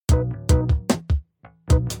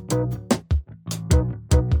All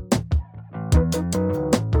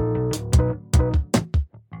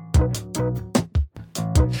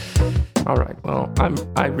right. Well,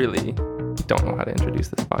 I really don't know how to introduce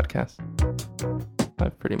this podcast.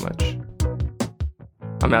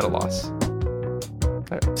 I'm at a loss.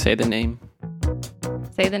 Say the name.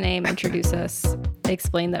 Say the name, introduce us,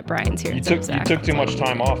 explain that Bryan's here. You took too much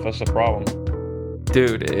time off. That's the problem.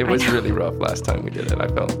 Dude, it was really rough last time we did it, I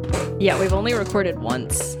felt. Yeah, we've only recorded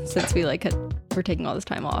once since we're taking all this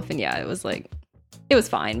time off. And yeah, it was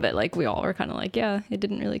fine, but like we all were kind of like, yeah, it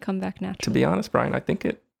didn't really come back naturally. To be honest, Bryan, I think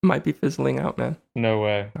it might be fizzling out, man. No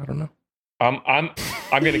way. I don't know. I'm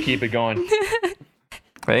gonna keep it going.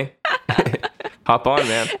 Hey, hop on,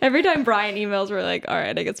 man. Every time Bryan emails, we're like, all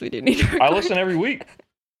right, I guess we do need to record. I listen every week.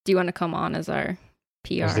 Do you want to come on as our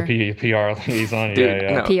PR? As the PR liaison, Dude,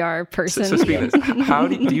 yeah. No. PR person. So speaking of this, how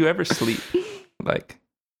do you ever sleep? Like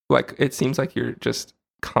it seems like you're just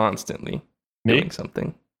constantly doing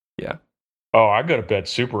something. Yeah. Oh, I go to bed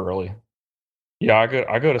super early. Yeah,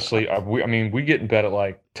 I go to sleep. We get in bed at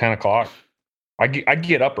like 10 o'clock. I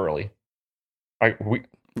get up early. I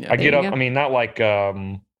get up. Go. I mean, not like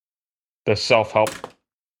the self-help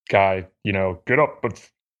guy. You know, get up at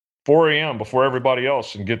 4 a.m. before everybody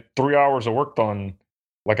else and get 3 hours of work done.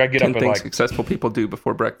 Like I get 10 up at things like successful people do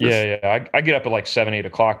before breakfast. Yeah. I get up at like 7, 8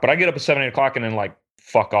 o'clock. But I get up at 7, 8 o'clock and then like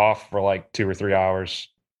fuck off for like 2 or 3 hours.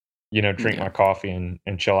 You know, drink my coffee and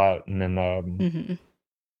chill out, and then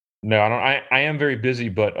no, I don't. I am very busy,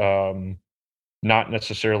 but not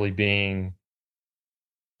necessarily being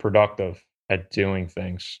productive at doing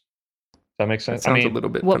things. Does that make sense? That sounds a little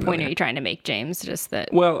bit. What familiar. point are you trying to make, James? Just that.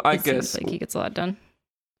 Well, I it guess seems like he gets a lot done.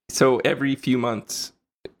 So every few months,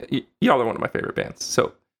 y'all are one of my favorite bands.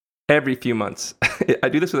 So every few months, I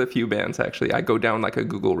do this with a few bands actually. I go down like a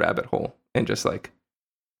Google rabbit hole and just like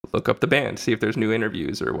look up the band, see if there's new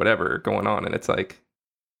interviews or whatever going on, and it's like,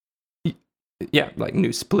 yeah, like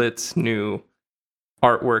new splits, new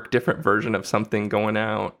artwork, different version of something going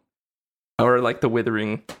out, or like the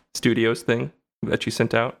Withering Studios thing that you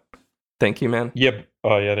sent out. Thank you, man. Yep.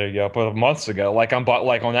 Oh yeah, there you go. But months ago, like I'm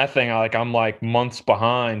on that thing, I'm like months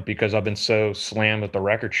behind because I've been so slammed at the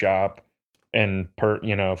record shop and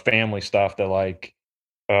family stuff that like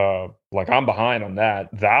I'm behind on that.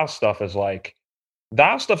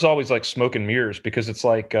 That stuff's always like smoke and mirrors because it's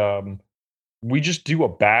like we just do a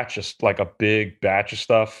big batch of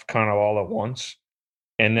stuff kind of all at once,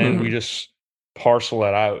 and then we just parcel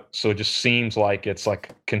it out, so it just seems like it's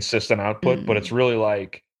like consistent output, but it's really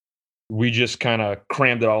like we just kind of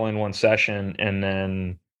crammed it all in one session and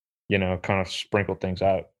then kind of sprinkled things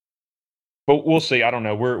out. But we'll see. I don't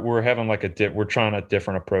know. We're having like we're trying a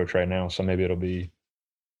different approach right now, so maybe it'll be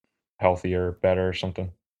healthier, better, or something.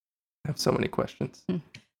 I have so many questions. All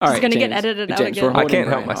right, it's going to get edited out again. I can't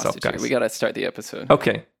help myself, guys. Here. We got to start the episode.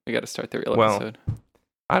 Okay. We got to start the real episode.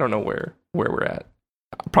 I don't know where we're at.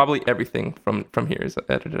 Probably everything from here is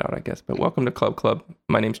edited out, I guess. But welcome to Club.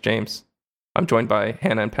 My name's James. I'm joined by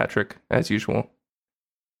Hannah and Patrick, as usual.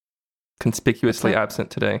 Conspicuously absent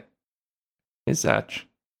today is Zach.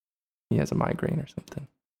 He has a migraine or something.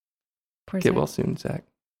 Get well soon, Zach.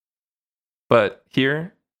 But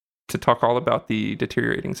here to talk all about the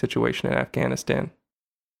deteriorating situation in Afghanistan,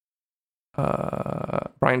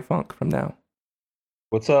 Bryan Funk from Now.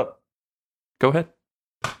 What's up? Go ahead.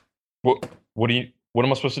 What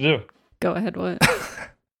am I supposed to do? Go ahead, what?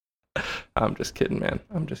 I'm just kidding, man.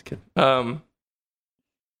 I'm just kidding.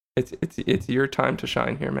 It's your time to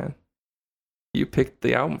shine here, man. You picked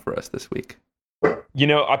the album for us this week.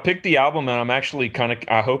 I picked the album, and I'm actually kind of.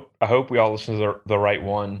 I hope we all listen to the right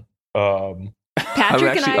one.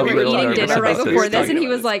 Patrick and I were eating dinner right before this, and he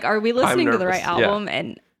was like, "Are we listening to the right album?" Yeah.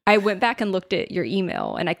 And I went back and looked at your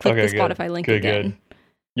email, and I clicked the Spotify link again. Good.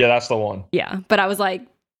 Yeah, that's the one. Yeah, but I was like,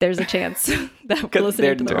 "There's a chance that we're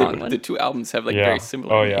listening to the wrong one." The two albums have very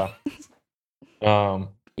similar. Oh yeah.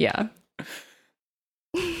 Yeah.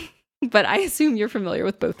 But I assume you're familiar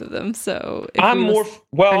with both of them, so I'm more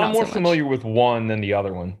so familiar with one than the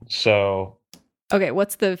other one. So okay,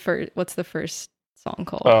 what's the first song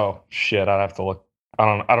called? Oh shit, I'd have to look.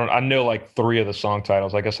 I know like 3 of the song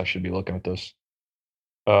titles. I guess I should be looking at this.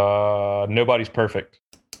 Nobody's Perfect.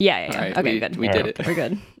 Yeah. Right, okay, good. We did it. We're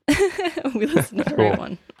good. We listened to the right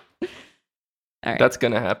one. All right. That's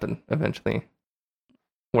gonna happen eventually,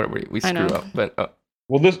 where we screw up. But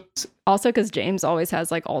this also because James always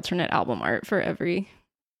has like alternate album art for every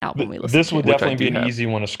album we listen to. This would definitely be an easy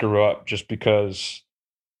one to screw up, just because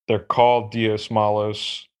they're called Dios,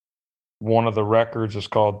 Malos. One of the records is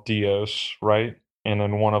called Dios, right? And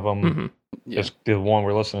then one of them is the one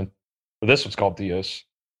we're listening to. This one's called Dios,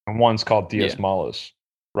 and one's called Dios Malos.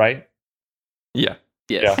 right? Yeah.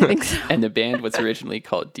 Yes. I think so. And the band was originally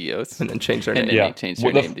called Dios. And then changed their name. And then they changed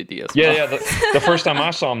their name to Dios. Yeah. The first time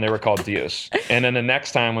I saw them, they were called Dios. And then the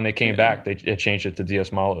next time when they came back, they changed it to Dios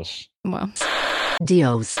Malos. Wow.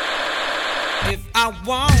 Dios. If I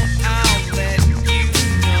want, I'll let you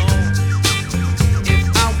know. If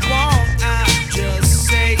I want, I'll just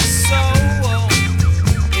say so.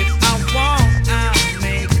 If I want, I'll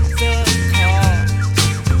make the call.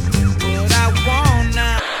 What I want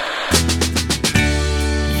now.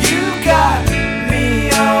 You got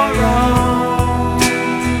me all wrong.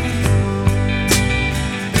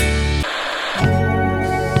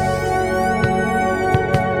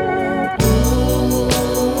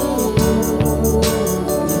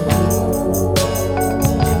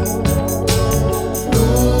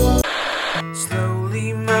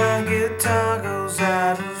 Slowly my guitar goes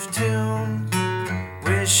out of tune.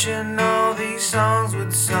 Wishing all these songs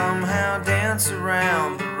would somehow dance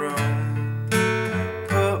around the room.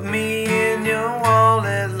 Put me in your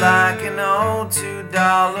wallet like an old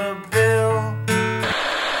 $2 bill.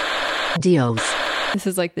 Dios. This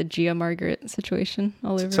is like the Gia Margaret situation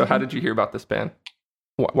all over. So how did you hear about this band?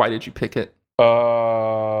 Why did you pick it?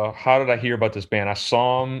 How did I hear about this band? I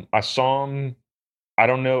saw them. I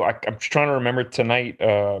don't know. I'm trying to remember tonight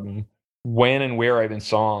when and where I even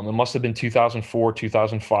saw them. It must have been 2004,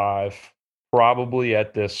 2005, probably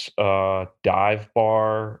at this dive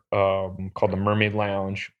bar called the Mermaid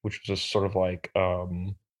Lounge, which was just sort of like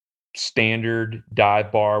standard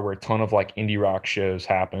dive bar where a ton of like indie rock shows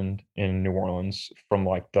happened in New Orleans from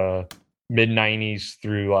like the mid 90s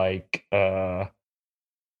through like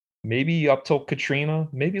maybe up till Katrina,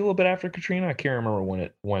 maybe a little bit after Katrina. I can't remember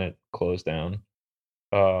when it closed down.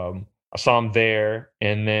 I saw them there,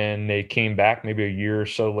 and then they came back maybe a year or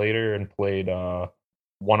so later and played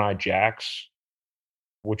One Eye Jacks,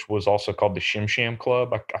 which was also called the Shim Sham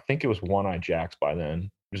Club. I think it was One Eye Jacks by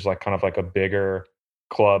then. It was like kind of like a bigger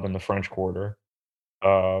club in the French Quarter.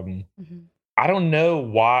 I don't know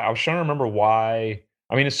why. I was trying to remember why.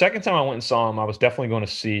 I mean, the second time I went and saw them, I was definitely going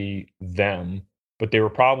to see them, but they were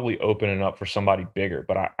probably opening up for somebody bigger,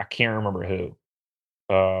 but I can't remember who.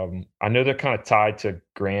 I know they're kind of tied to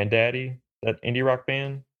Granddaddy, that indie rock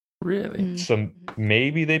band. Really? So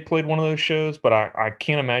maybe they played one of those shows, but I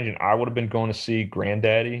can't imagine I would have been going to see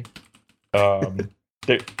Granddaddy.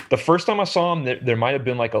 The first time I saw them, there might have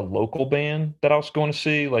been like a local band that I was going to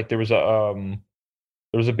see. Like there was a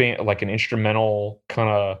band, like an instrumental kind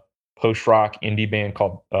of post rock indie band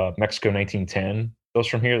called Mexico 1910. Those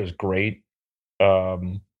from here, it was great.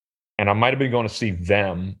 And I might have been going to see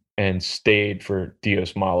them and stayed for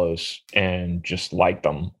Dios Malos and just liked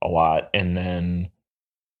them a lot. And then,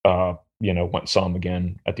 went and saw them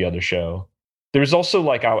again at the other show. There was also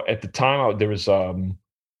like, at the time,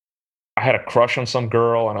 I had a crush on some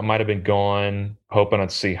girl, and I might have been going hoping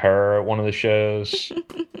I'd see her at one of the shows. So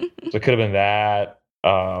it could have been that.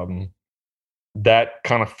 That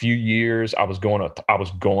kind of few years, I was going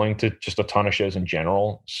to just a ton of shows in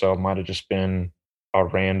general. So it might have just been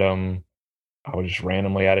I was just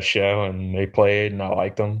randomly at a show and they played and I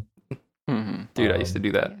liked them. Mm-hmm. Dude, I used to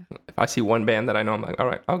do that. If I see one band that I know, I'm like, all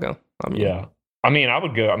right, I'll go. Yeah. I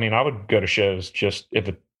would go to shows just if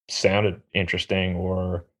it sounded interesting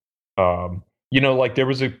or, like there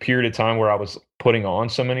was a period of time where I was putting on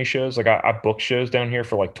so many shows. Like I booked shows down here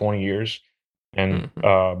for like 20 years. And,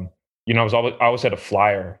 I always had a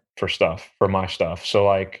flyer for my stuff. So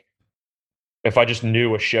like, if I just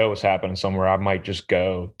knew a show was happening somewhere, I might just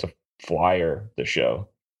go to flyer the show.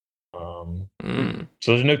 So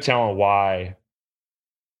there's no telling why.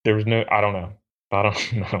 I don't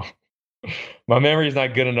know. My memory is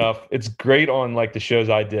not good enough. It's great on like the shows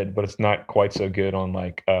I did, but it's not quite so good on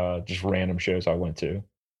like just random shows I went to.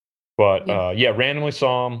 But randomly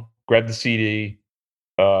saw them, grabbed the CD.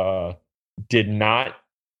 The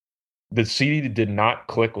CD did not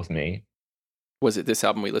click with me. Was it this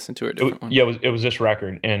album we listened to or a different one? Yeah, it was this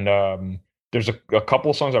record. And there's a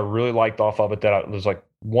couple of songs I really liked off of it there's like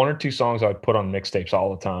one or two songs I would put on mixtapes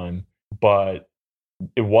all the time, but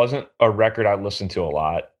it wasn't a record I listened to a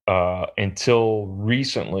lot until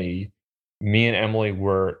recently. Me and Emily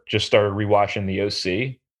started rewatching The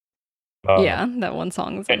OC. That one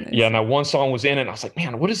song was in and that one song was in it. And I was like,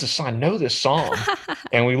 man, what is this song? I know this song.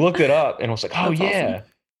 And we looked it up and I was like, oh, that's yeah.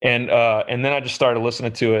 Awesome. And then I just started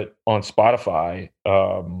listening to it on Spotify,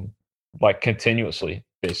 like continuously,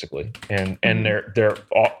 basically. And they're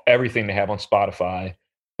everything they have on Spotify,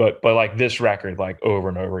 but like this record, like over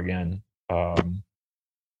and over again.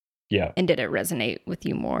 Yeah. And did it resonate with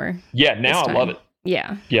you more? Yeah. Now I love it.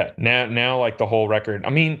 Yeah. Yeah. Now like the whole record. I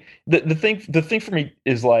mean, the thing for me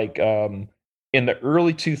is like, in the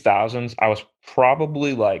early 2000s, I was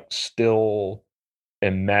probably like still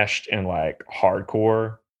enmeshed in like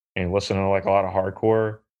hardcore and listening to like a lot of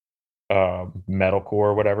hardcore,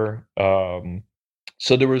 metalcore, whatever.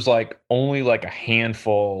 So there was like only like a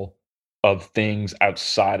handful of things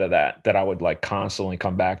outside of that I would like constantly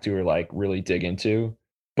come back to or like really dig into.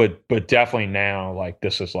 But definitely now, like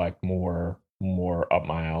this is like more up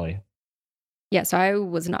my alley. Yeah, so I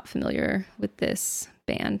was not familiar with this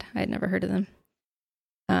band. I had never heard of them.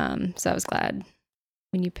 So I was glad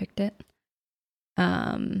when you picked it.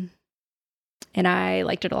 And I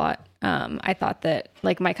liked it a lot. I thought that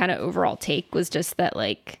like my kind of overall take was just that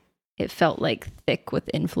like it felt like thick with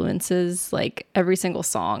influences. Like every single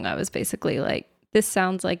song I was basically like, this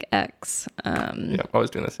sounds like X. Yeah, I was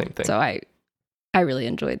doing the same thing. So I really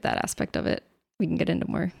enjoyed that aspect of it. We can get into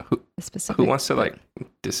more specifics. Who wants to like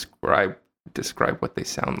describe what they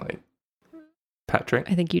sound like? Patrick?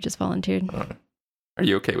 I think you just volunteered. Are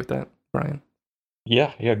you okay with that, Bryan?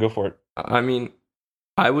 Yeah, go for it. I mean,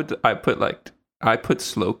 I put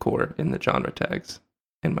slowcore in the genre tags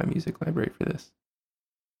in my music library for this,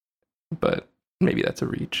 but maybe that's a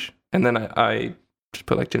reach. And then I just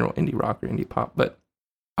put like general indie rock or indie pop. But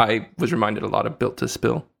I was reminded a lot of Built to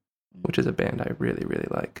Spill, which is a band I really, really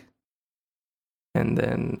like. And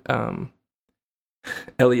then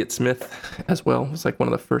Elliott Smith as well was like one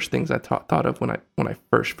of the first things I thought of when I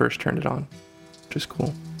first turned it on, which is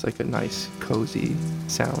cool. It's like a nice cozy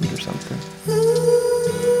sound or something.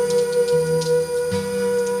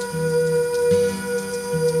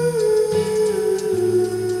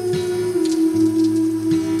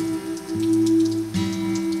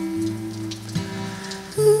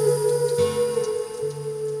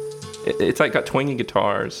 It's like got twangy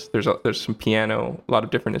guitars. There's some piano, a lot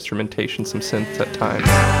of different instrumentation, some synths at times.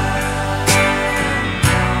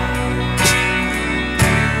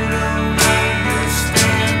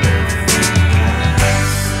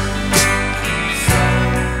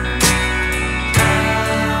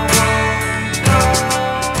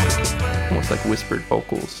 Almost like whispered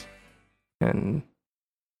vocals and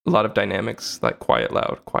a lot of dynamics, like quiet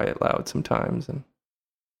loud sometimes, and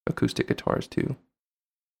acoustic guitars too.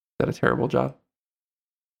 Is that a terrible job?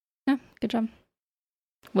 Yeah, good job.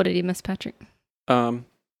 What did you miss, Patrick? I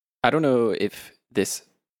don't know if this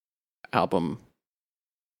album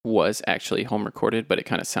was actually home recorded, but it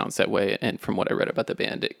kind of sounds that way. And from what I read about the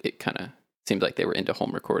band, it kind of seemed like they were into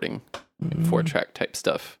home recording, 4-track type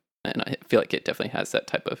stuff. And I feel like it definitely has that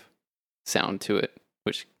type of sound to it,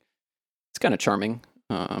 which is kind of charming.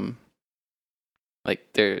 Like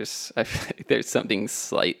I feel like there's something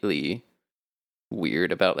slightly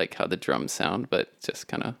weird about like how the drums sound, but just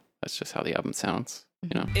kind of that's just how the album sounds, you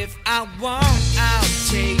know. If I want, I'll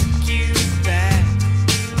take you back.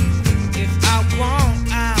 If I won't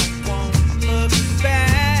look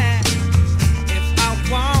back. If I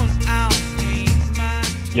won't, I'll paint my...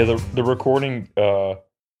 Yeah, the recording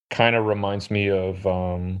kind of reminds me of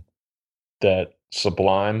that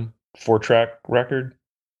Sublime 4-track record,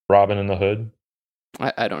 Robin in the Hood.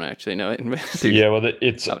 I don't actually know it. Yeah, well,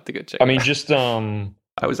 it's. I'll have to go check. I mean, just I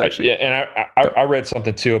was actually and I read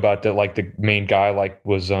something too about that. Like the main guy like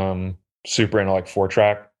was super into like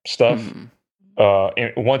 4-track stuff. Mm-hmm.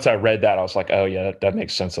 And once I read that, I was like, oh yeah, that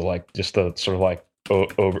makes sense. Of like just the sort of like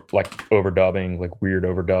overdubbing, like weird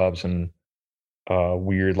overdubs and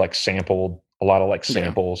weird like sampled, a lot of like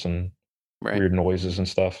samples and weird noises and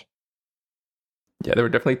stuff. Yeah, there were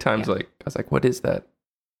definitely times like I was like, what is that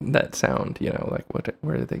sound? You know, like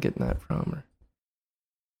where are they getting that from? Or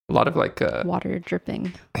a lot of like water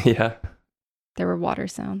dripping. Yeah, there were water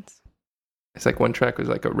sounds. It's like one track was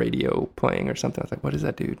like a radio playing or something. I was like, what is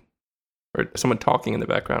that, dude? Or someone talking in the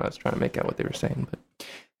background. I was trying to make out what they were saying. But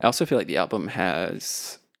I also feel like the album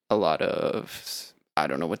has a lot of, I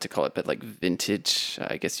don't know what to call it, but like vintage,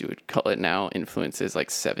 I guess you would call it now, influences, like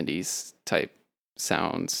 70s type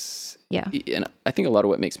sounds. Yeah. And I think a lot of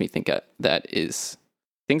what makes me think that is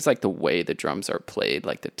things like the way the drums are played,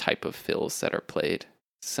 like the type of fills that are played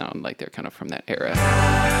sound like they're kind of from that era.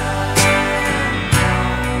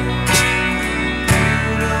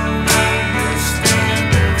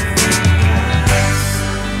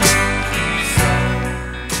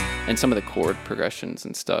 And some of the chord progressions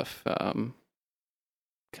and stuff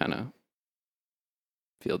kind of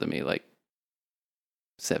feel to me like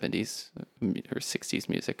 70s or 60s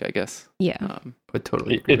music, I guess. Yeah. I would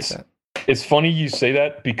totally agree with that. It's funny you say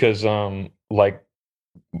that because like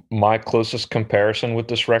my closest comparison with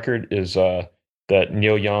this record is that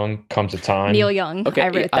Neil Young Comes a Time. Neil Young. Okay, I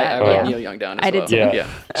wrote that. I wrote Neil Young down as well. I did too. Yeah.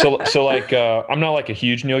 So like I'm not like a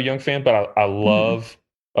huge Neil Young fan, but I love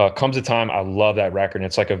Comes a Time, I love that record.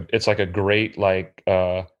 It's like a great like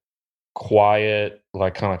quiet,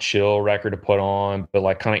 like kind of chill record to put on, but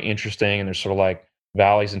like kind of interesting, and there's sort of like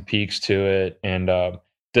valleys and peaks to it. And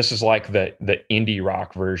this is like the indie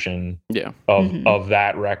rock version of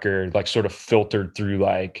that record, like sort of filtered through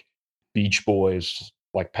like Beach Boys,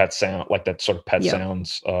 like Pet Sound, like that sort of Pet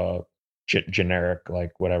Sounds generic,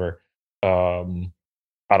 like whatever.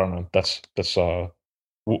 I don't know. That's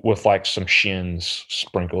with like some Shins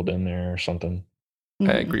sprinkled in there or something.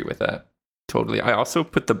 I agree with that. Totally. I also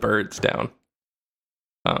put the Birds down.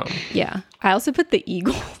 Yeah. I also put the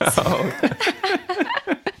Eagles.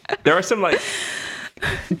 There are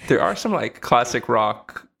some like classic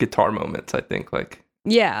rock guitar moments, I think. Like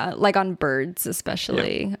yeah, like on Birds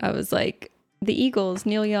especially. Yeah. I was like, the Eagles,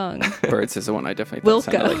 Neil Young. Birds is the one I definitely thought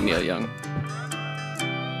sounded like Neil Young.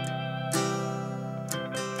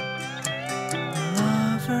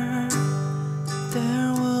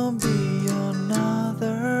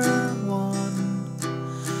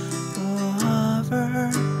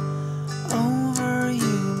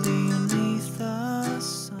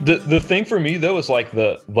 The thing for me though is like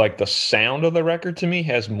the sound of the record to me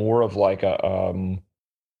has more of like a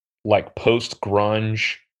like post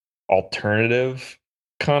grunge alternative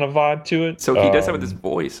kind of vibe to it. So he does that with his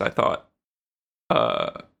voice, I thought.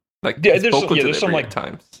 Like there's some like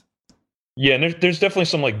times. Yeah, and there's definitely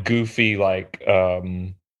some like goofy like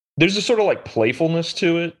there's a sort of like playfulness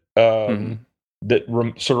to it that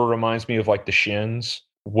sort of reminds me of like the Shins,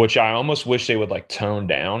 which I almost wish they would like tone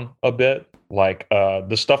down a bit. Like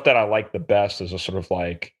the stuff that I like the best is a sort of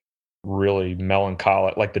like really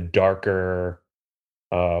melancholic, like the darker,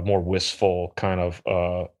 more wistful kind of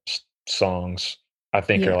songs. I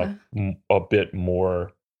think are like a bit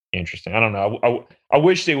more interesting. I don't know. I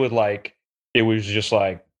wish they would like it was just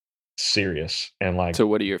like serious and like. So,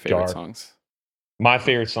 what are your favorite songs? My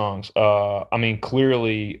favorite songs. I mean,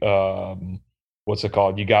 clearly, what's it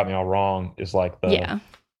called? You Got Me All Wrong is like the.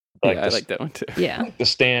 Like I like that one too. Yeah. The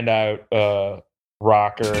standout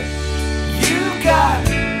rocker. You got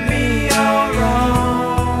me all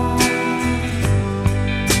wrong.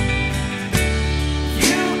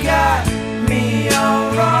 You got me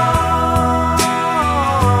all wrong.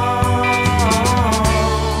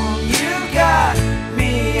 You got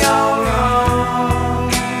me all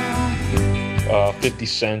wrong. 50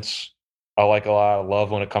 Cents. I like a lot. I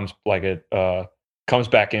love when it comes like it comes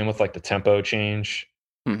back in with like the tempo change.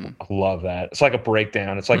 I love that. It's like a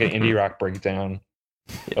breakdown. It's like an indie rock breakdown.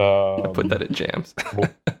 Put that in jams.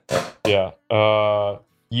 Yeah.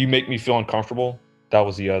 You Make Me Feel Uncomfortable. That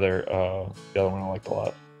was the other one I liked a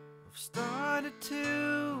lot. Started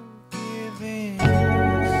to give in.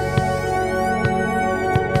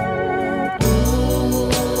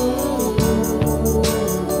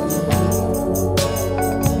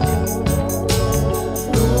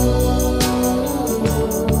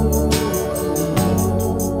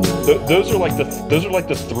 Those are like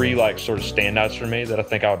the three like sort of standouts for me that I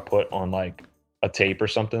think I would put on like a tape or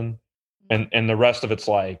something, and the rest of it's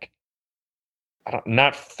like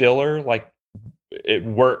not filler. Like it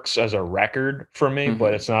works as a record for me,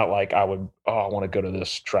 but it's not like I want to go to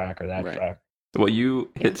this track or that track. Well, you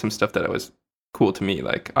hit some stuff that was cool to me.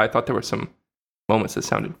 Like I thought there were some moments that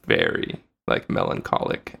sounded very like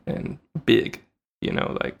melancholic and big. You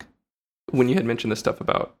know, like when you had mentioned the stuff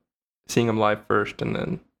about seeing them live first and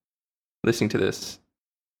then listening to this,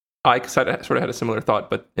 I sort of had a similar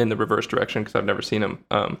thought, but in the reverse direction because I've never seen them.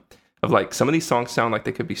 Of like some of these songs sound like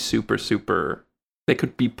they could be super. They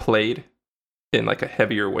could be played in like a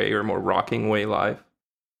heavier way or more rocking way live,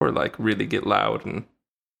 or like really get loud and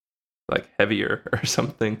like heavier or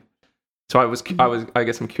something. So I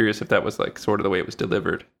guess I'm curious if that was like sort of the way it was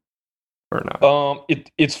delivered or not.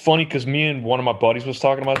 It's funny because me and one of my buddies was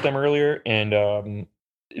talking about them earlier, and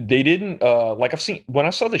they didn't like I've seen when I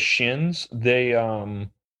saw the Shins, they a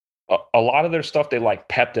lot of their stuff they like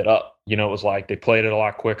pepped it up. You know, it was like they played it a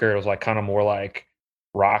lot quicker. It was like kind of more like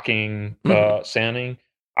rocking sounding.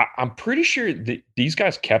 I'm pretty sure these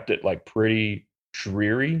guys kept it like pretty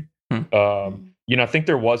dreary. You know, I think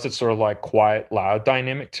there was that sort of like quiet, loud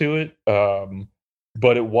dynamic to it,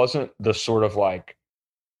 but it wasn't the sort of like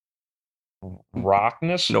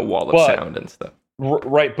rockness. No wall of sound and stuff.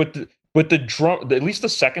 Right, but the drum, at least the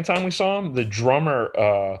second time we saw him, the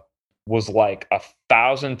drummer was like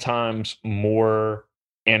 1,000 times more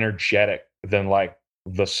energetic than like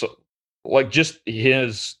just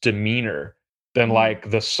his demeanor than like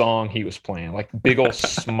the song he was playing. Like big old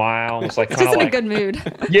smile, was like kind of like in a good mood.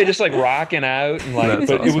 Yeah, just like rocking out and like.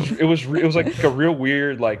 That's but awesome. it was like a real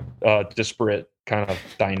weird like disparate kind of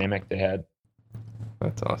dynamic they had.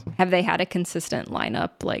 That's awesome. Have they had a consistent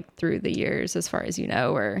lineup like through the years, as far as you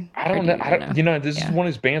know, or I don't know. This is one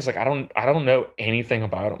of these bands. Like, I don't know anything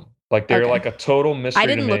about them. Like, they're Okay. like a total mystery. I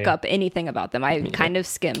didn't to look me. up anything about them. I Me kind of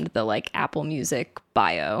skimmed the like Apple Music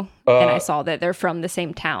bio, and I saw that they're from the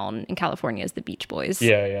same town in California as the Beach Boys.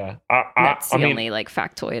 Yeah. That's the only like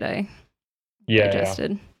factoid I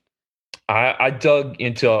digested. I dug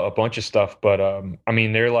into a bunch of stuff, but I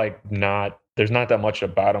mean, they're like not. There's not that much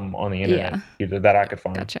about them on the internet either that I could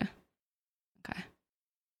find. Gotcha. Okay.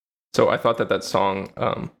 So I thought that song,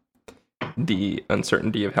 The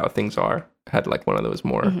Uncertainty of How Things Are, had like one of those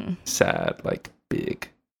more sad, like big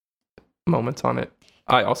moments on it.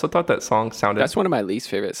 I also thought that song sounded... That's one of my least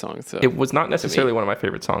favorite songs. So it was not necessarily one of my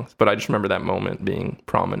favorite songs, but I just remember that moment being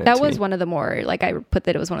prominent. That was one of the more, like I put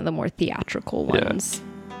that it was one of the more theatrical ones.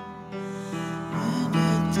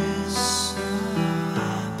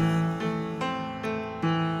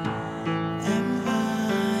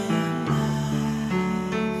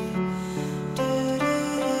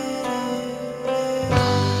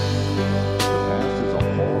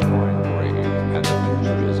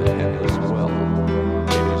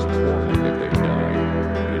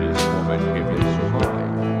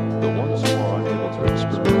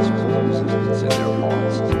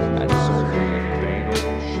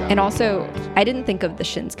 And also, I didn't think of the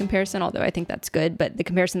Shins comparison, although I think that's good. But the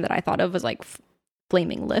comparison that I thought of was like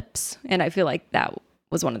Flaming Lips. And I feel like that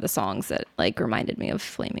was one of the songs that like reminded me of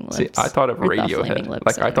Flaming Lips. See, I thought of Radiohead.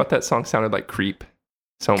 Like, song. I thought that song sounded like Creep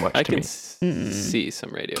so much I to me. can see some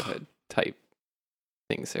Radiohead type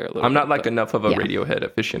things there a little I'm not bit, like but enough of a Radiohead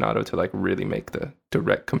aficionado to like really make the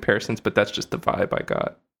direct comparisons, but that's just the vibe I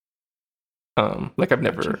got. Like I've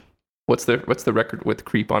never... What's the record with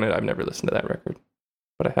Creep on it? I've never listened to that record.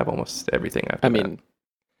 But I have almost everything after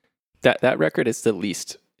that record is the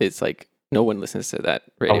least. It's like no one listens to that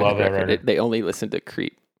Radiohead I love that record. They only listen to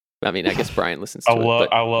Creep. I mean, I guess Bryan listens to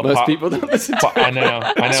I love most people don't listen to it. I know.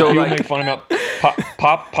 So, People like- make fun of me.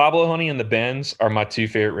 Pablo Honey and the Bends are my two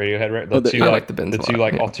favorite Radiohead records. I like the Bends the a two lot,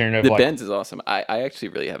 like yeah. alternative. The like, Bends is awesome. I actually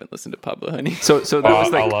really haven't listened to Pablo Honey. So that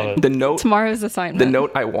was I like love it. the note. Tomorrow's assignment. The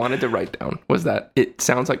note I wanted to write down was that it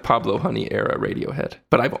sounds like Pablo Honey era Radiohead,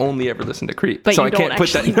 but I've only ever listened to Creep, But so you I can't don't put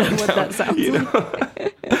that actually know note what down, that sounds you know?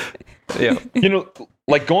 Yeah. you know,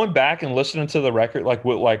 like going back and listening to the record, like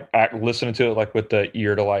with listening to it like with the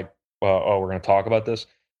ear to like, we're gonna talk about this.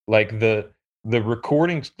 Like the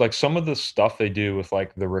recordings, like some of the stuff they do with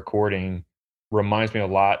like the recording reminds me a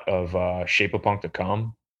lot of Shape of Punk to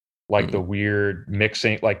Come. Like the weird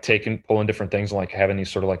mixing, like pulling different things and like having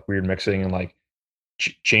these sort of like weird mixing and like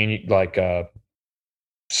changing, like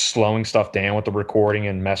slowing stuff down with the recording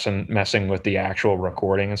and messing with the actual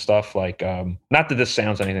recording and stuff. Like, not that this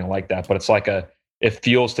sounds anything like that, but it's like it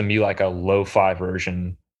feels to me like a lo-fi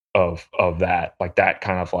version of that, like that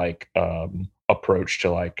kind of like approach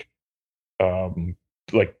to like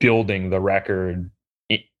building the record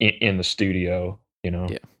in the studio, you know?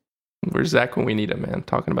 Yeah. Where's Zach when we need him, man?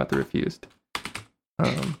 Talking about the Refused.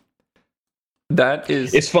 That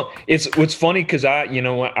is... It's fun. What's funny because I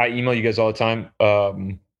email you guys all the time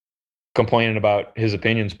complaining about his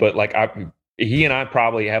opinions, but like he and I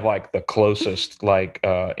probably have like the closest, like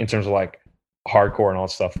in terms of like hardcore and all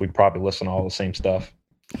that stuff. We probably listen to all the same stuff.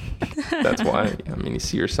 That's why. I mean, you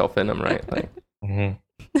see yourself in them, right? Like,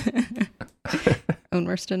 Own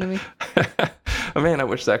worst enemy. Oh, man, I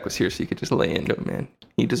wish Zach was here so you could just lay into him, man.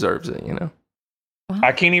 He deserves it, you know?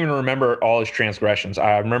 I can't even remember all his transgressions.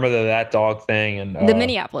 I remember that dog thing and The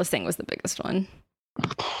Minneapolis thing was the biggest one.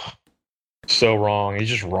 So wrong. He's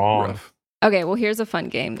just wrong. Rough. Okay, well, here's a fun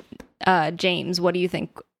game. James, what do you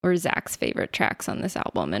think were Zach's favorite tracks on this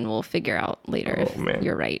album? And we'll figure out later if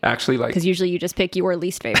you're right. Actually, like... Because usually you just pick your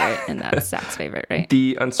least favorite, and that's Zach's favorite, right?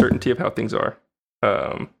 The Uncertainty of How Things Are.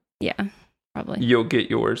 Yeah, probably. You'll Get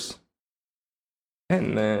Yours.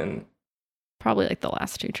 And then... Probably like the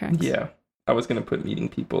last two tracks. Yeah. I was going to put Meeting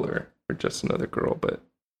People or Just Another Girl, but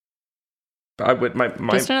I would... My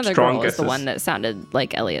Just Another strong Girl guess is the one that sounded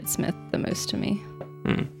like Elliott Smith the most to me.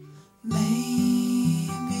 Maybe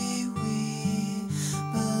we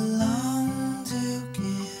belong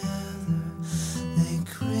together. They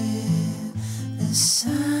criticize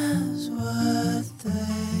what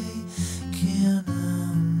they can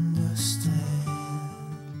understand.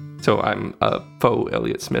 So I'm a faux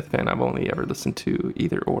Elliott Smith fan. I've only ever listened to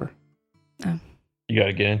Either Or. Oh. You got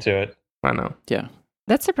to get into it. I know. Yeah,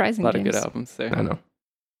 That's surprising, a lot of James. good albums there. I know.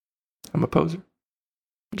 I'm a poser.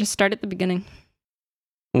 Just start at the beginning.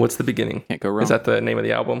 What's the beginning? Can't go wrong. Is that the name of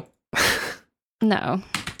the album? No.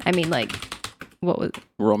 I mean, like, What was?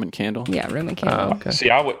 Roman Candle. Yeah, Roman Candle. Okay. See,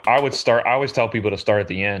 I always tell people to start at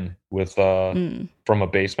the end with From a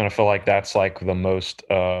Basement. I feel like that's like the most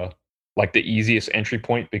like the easiest entry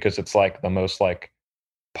point because it's like the most like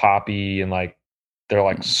poppy and like they're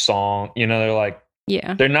like song, they're like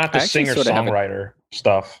Yeah. they're not the I actually singer sort of have songwriter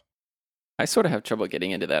stuff. I sort of have trouble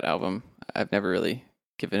getting into that album. I've never really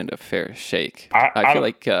given it a fair shake. I I feel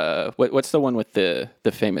like what's the one with the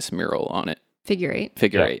famous mural on it? Figure 8.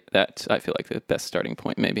 Figure 8. That I feel like the best starting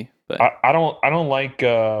point, maybe. But I don't like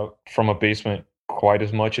From a Basement quite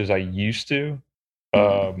as much as I used to.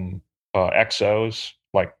 XO's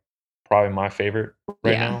like probably my favorite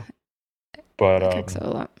right now. But I like EXO a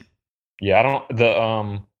lot. yeah, I don't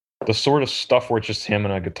the sort of stuff where it's just him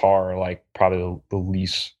and a guitar are like probably the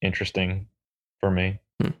least interesting for me.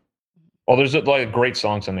 Well, there's like great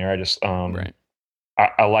songs in there. I just right.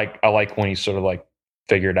 I like when he sort of like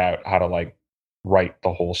figured out how to like write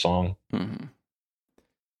the whole song. Mm-hmm.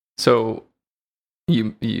 So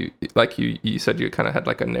you said you kind of had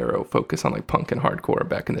like a narrow focus on like punk and hardcore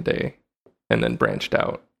back in the day, and then branched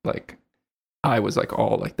out. Like I was like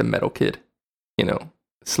all like the metal kid,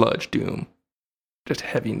 sludge, doom, just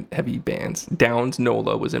heavy bands. Downs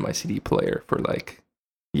Nola was in my CD player for like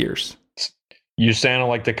years. You sounded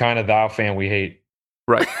like the kind of Thou fan we hate.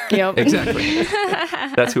 Right. Yep. Exactly.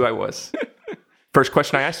 That's who I was. First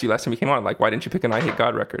question I asked you last time you came on, like, why didn't you pick an I Hate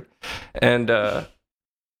God record? And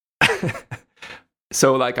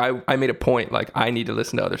so like I made a point, like I need to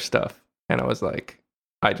listen to other stuff. And I was like,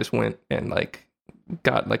 I just went and like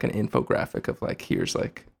got like an infographic of like, here's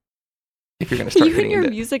like, if you're going to start You and getting your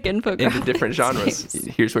into, music infographics. into different genres,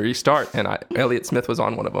 here's where you start. And Elliott Smith was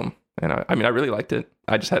on one of them. And I mean, I really liked it.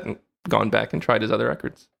 I just hadn't gone back and tried his other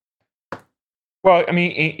records. Well, I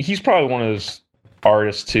mean, he's probably one of those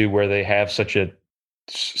artists too, where they have such a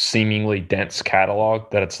seemingly dense catalog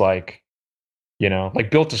that it's like, like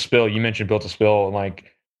Built to Spill. You mentioned Built to Spill, and like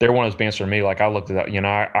they're one of those bands for me. Like I looked at that,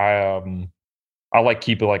 I like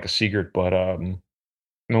Keep It Like a Secret, but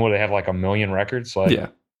what they have like a million records, like Yeah.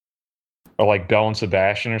 or like Bell and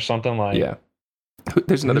Sebastian or something like. Yeah.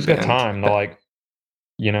 There's another Who's got band time to that, like,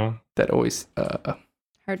 that always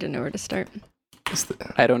Hard to know where to start.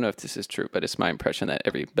 I don't know if this is true, but it's my impression that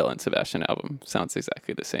every Bell and Sebastian album sounds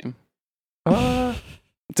exactly the same.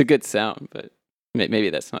 It's a good sound, but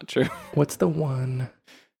maybe that's not true. What's the one?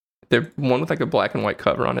 The one with like a black and white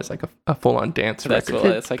cover on it's like a full on dance record.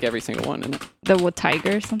 That's like every single one, isn't it? The Wood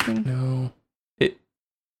Tiger or something? No,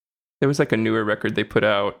 there was like a newer record they put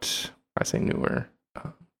out. I say newer.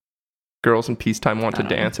 Girls in Peacetime Want to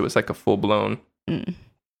Dance. It was like a full blown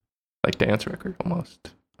like dance record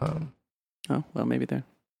almost. Oh well, maybe they're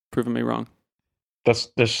proving me wrong. that's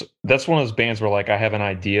one of those bands where like I have an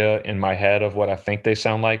idea in my head of what I think they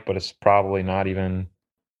sound like, but it's probably not even.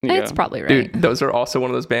 It's probably right. Dude, those are also one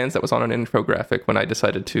of those bands that was on an infographic when I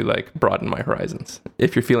decided to like broaden my horizons.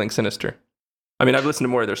 If you're feeling sinister. I mean, I've listened to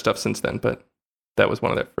more of their stuff since then, but that was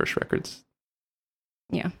one of their first records.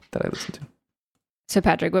 Yeah. That I listened to. So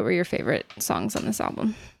Patrick, what were your favorite songs on this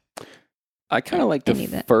album? I kind of like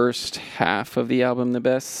the first half of the album the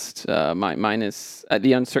best. Mine is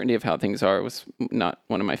The Uncertainty of How Things Are was not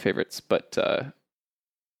one of my favorites, but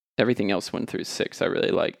everything else 1 through 6 I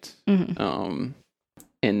really liked. Mm-hmm.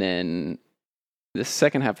 And then the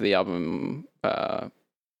second half of the album, I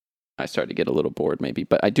started to get a little bored maybe,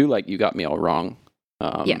 but I do like You Got Me All Wrong.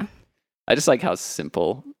 Yeah. I just like how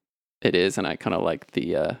simple it is, and I kind of like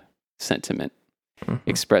the sentiment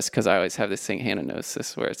expressed, because I always have this thing, Hannah knows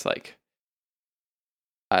this, where it's like,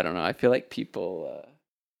 I don't know, I feel like people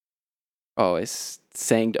always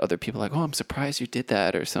saying to other people like, oh, I'm surprised you did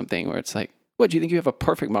that or something, where it's like, what, do you think you have a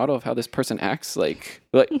perfect model of how this person acts? Like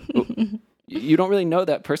you don't really know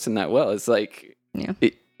that person that well. It's like,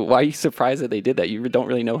 why are you surprised that they did that? You don't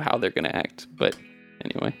really know how they're going to act. But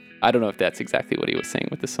anyway, I don't know if that's exactly what he was saying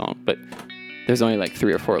with the song, but there's only like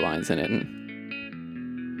 3 or 4 lines in it,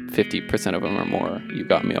 and 50% of them or more, you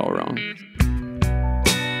got me all wrong.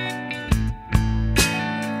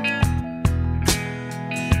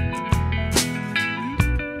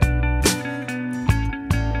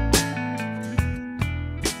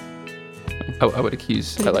 I would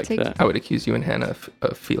accuse. I like that. I would accuse you and Hannah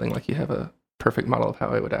of feeling like you have a perfect model of how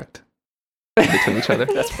I would act between each other.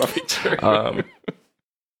 That's probably true.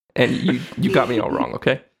 And you got me all wrong.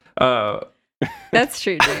 Okay. That's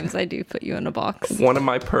true, James. I do put you in a box. One of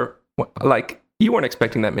my like you weren't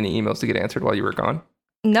expecting that many emails to get answered while you were gone.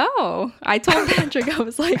 No, I told Patrick, I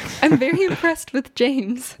was like, I'm very impressed with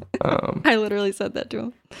James. I literally said that to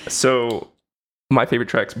him. So my favorite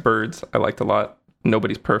track's Birds. I liked a lot.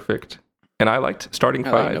 Nobody's Perfect. And I liked Starting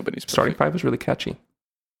Five. Nobody's Perfect. Starting Five was really catchy.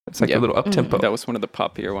 It's like a little up tempo. That was one of the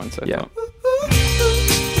poppier ones, I thought.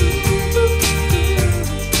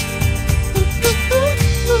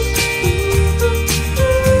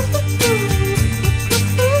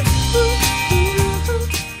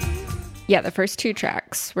 Yeah, the first 2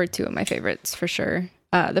 tracks were 2 of my favorites for sure.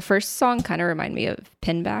 The first song kind of reminded me of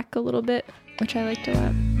Pinback a little bit, which I liked a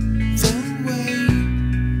lot. The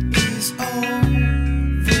wait is over,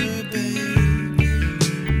 baby.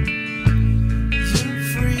 You're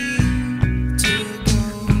free to go.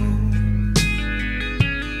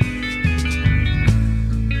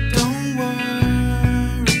 Don't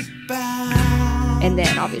worry about. And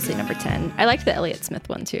then obviously number 10. I liked the Elliott Smith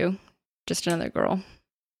one too. Just Another Girl.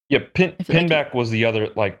 Yeah, Pinback like was the other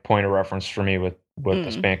like point of reference for me with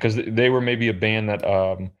this band, because they were maybe a band that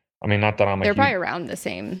I mean, not that I'm a They're huge, probably around the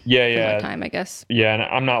same yeah time, I guess. Yeah, and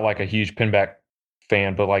I'm not like a huge Pinback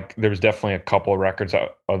fan, but like there was definitely a couple of records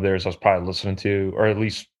of theirs I was probably listening to, or at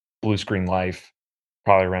least Blue Screen Life,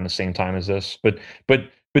 probably around the same time as this. But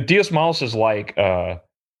Dios Malos is like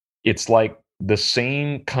it's like the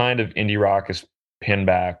same kind of indie rock as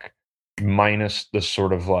Pinback, minus the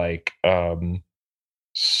sort of like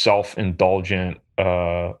self-indulgent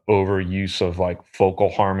overuse of like vocal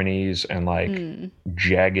harmonies and like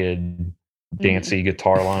jagged dancey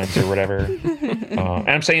guitar lines or whatever. And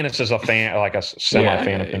I'm saying this as a fan, like a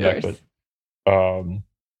semi-fan of Pinback, but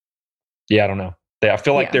yeah, I don't know. I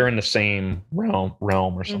feel like they're in the same realm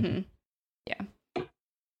or something. Yeah.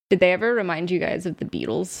 Did they ever remind you guys of the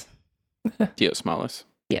Beatles? Dios Malos.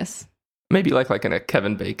 Yes. Maybe like in a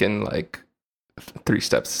Kevin Bacon, like 3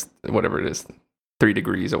 steps, whatever it is, 3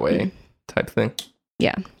 degrees away type thing.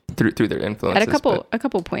 Yeah. Through their influences. At a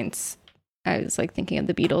couple points, I was like thinking of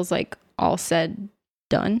the Beatles, like All Said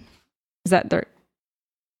Done. Is that their?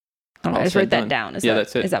 I don't know. I just wrote that down.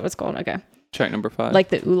 That's it. Is that what's called? Okay. Track number 5. Like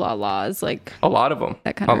the Ooh La La's, like a lot of them.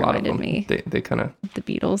 That kind of reminded me. They kind of the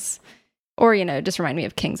Beatles, or just remind me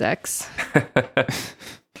of King's X.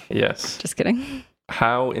 Yes. Just kidding.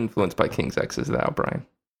 How influenced by King's X is thou, Bryan?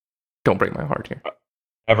 Don't break my heart here.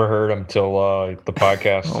 Never heard them till the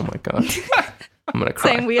podcast. Oh my god, I'm gonna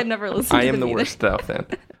cry. Saying we had never listened. I to am the either. worst thou fan.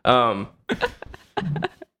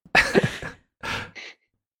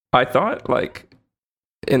 I thought like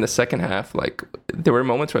in the second half, like there were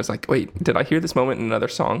moments where I was like, wait, did I hear this moment in another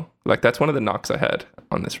song? Like that's one of the knocks I had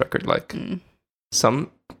on this record. Like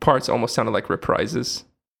some parts almost sounded like reprises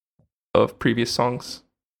of previous songs,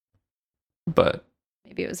 but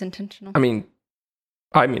maybe it was intentional. I mean,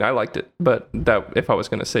 I liked it, but that if I was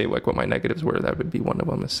going to say like what my negatives were, that would be one of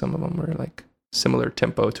them. Is some of them were like similar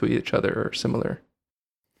tempo to each other or similar.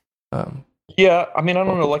 Yeah, I mean, I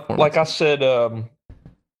don't know. Like I said,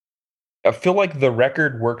 I feel like the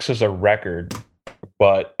record works as a record,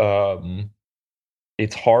 but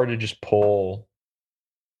it's hard to just pull.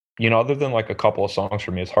 Other than like a couple of songs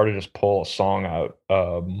for me, it's hard to just pull a song out.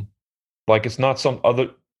 Like it's not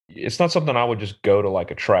something I would just go to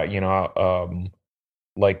like a track.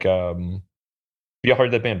 Like have y'all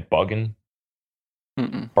heard that band Buggin'?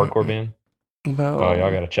 Hardcore band? No. Oh,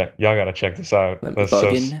 y'all gotta check this out. That's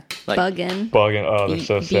Buggin'? Buggin'. Oh, they're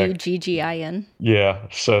so sick. Buggin. Yeah,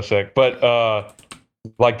 so sick. But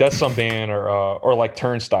like that's some band or like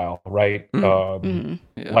Turnstile, right?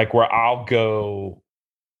 Like where I'll go,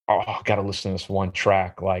 I gotta listen to this one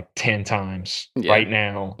track like 10 times right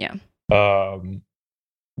now. Yeah.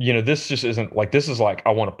 This just isn't like, this is like, I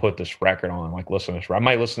want to put this record on, like listen to this. I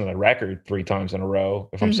might listen to the record 3 times in a row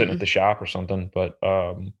if I'm sitting at the shop or something, but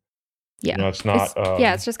it's not.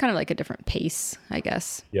 It's just kind of like a different pace, I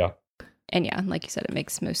guess. Yeah. And yeah, like you said, it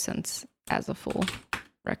makes most sense as a full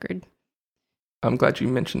record. I'm glad you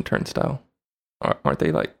mentioned Turnstile. Aren't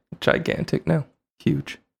they like gigantic now?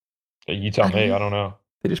 Huge. You tell me. I don't know.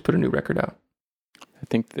 They just put a new record out. I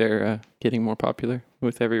think they're getting more popular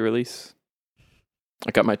with every release.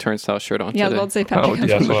 I got my Turnstile shirt on today. I was about to say Patrick has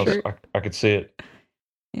yeah, a shirt. I could see it.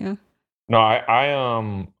 Yeah. No,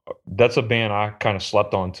 I that's a band I kind of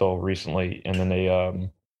slept on until recently, and then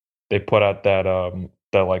they put out that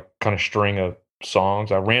like kind of string of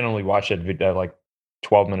songs. I randomly watched that like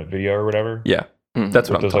 12-minute video or whatever. Yeah, that's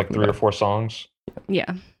what I'm there's talking like 3 or 4 songs.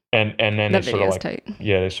 Yeah. And then that they sort of like tight.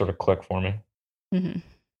 they sort of click for me. Mm-hmm.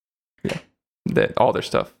 Yeah, all their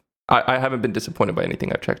stuff. I haven't been disappointed by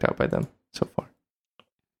anything I've checked out by them so far.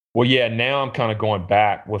 Well, yeah, now I'm kind of going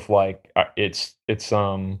back with like it's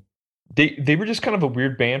they were just kind of a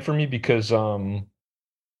weird band for me because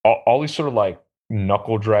all these sort of like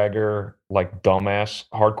knuckle dragger, like dumbass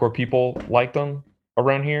hardcore people liked them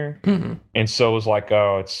around here, and so it was like,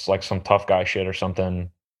 oh, it's like some tough guy shit or something.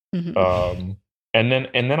 And then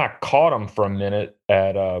I caught them for a minute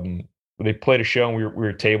at they played a show and we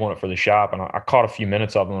were tabling it for the shop, and I caught a few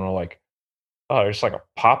minutes of them, and I'm like, oh, it's like a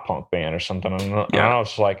pop punk band or something. And I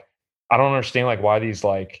was like, I don't understand like why these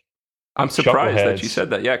like. I'm surprised that you said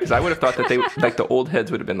that. Yeah, because I would have thought that they like the old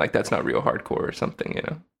heads would have been like, that's not real hardcore or something, you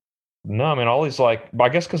know. No, I mean all these like, I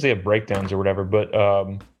guess because they have breakdowns or whatever, but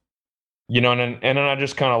you know, and then I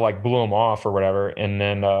just kind of like blew them off or whatever, and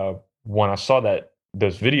then when I saw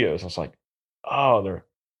those videos, I was like, oh,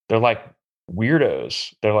 they're like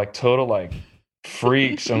weirdos, they're like total like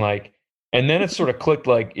freaks, and like, and then it sort of clicked,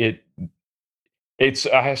 like it's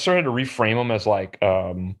I started to reframe them as like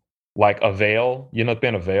Avail, you know the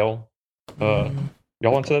band Avail,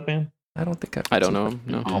 y'all into that band? I don't think I don't know.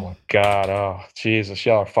 No. Oh my god! Oh Jesus!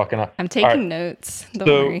 Y'all are fucking up. I'm taking notes. Don't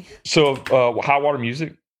worry. So, Hot Water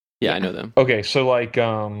Music. Yeah, I know them. Okay, so like,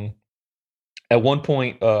 at one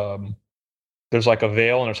point, there's like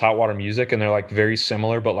Avail and there's Hot Water Music, and they're like very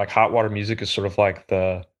similar, but like Hot Water Music is sort of like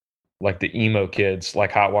the emo kids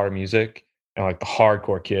like Hot Water Music, and like the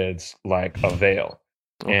hardcore kids like Avail.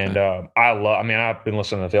 Okay. And I mean, I've been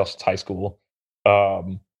listening to Avail since high school.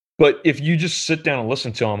 But if you just sit down and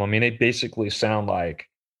listen to them, I mean, they basically sound like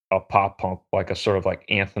a pop punk, like a sort of like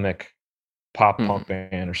anthemic pop punk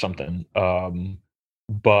band or something.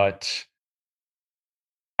 But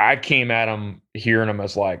I came at them hearing them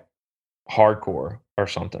as like hardcore or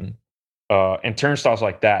something. And Turnstile's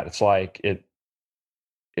like that. It's like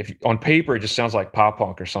if on paper it just sounds like pop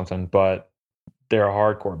punk or something, but they're a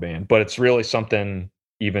hardcore band. But it's really something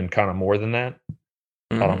even kind of more than that.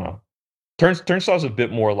 I don't know. Turnstile's a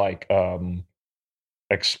bit more like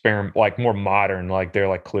experiment, like more modern. Like they're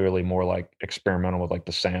like clearly more like experimental with like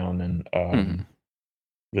the sound and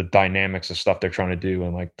the dynamics of stuff they're trying to do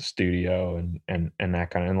in like the studio and that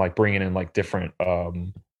kind of, and like bringing in like different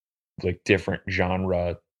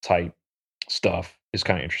genre type stuff is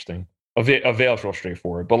kind of interesting. Avail's real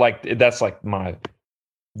straightforward, but like that's like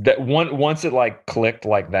once it like clicked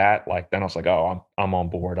like that, like then I was like, oh, I'm on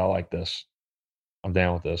board. I like this. I'm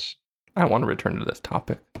down with this. I want to return to this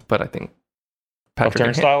topic, but I think Patrick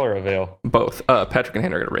Turnstile or Avail? Both. Patrick and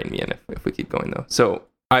Hannah are going to rein me in if we keep going though. So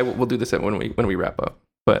we'll do this when we wrap up.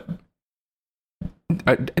 But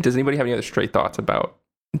does anybody have any other stray thoughts about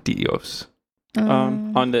Dios?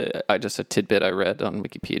 On just a tidbit I read on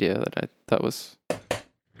Wikipedia that I thought was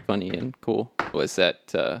funny and cool was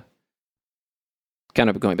that kind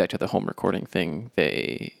of going back to the home recording thing.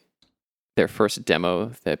 Their first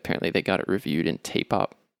demo, apparently they got it reviewed in Tape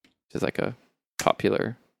Op, which is like a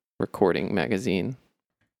popular recording magazine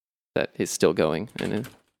that is still going, and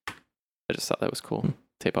I just thought that was cool.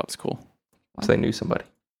 Tape Op's cool. So they knew somebody.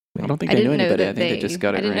 I don't think they knew anybody. I think they just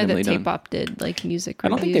got it randomly done. I didn't know that Tape Op did like music reviews. I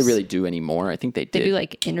don't think they really do anymore. I think they did. They do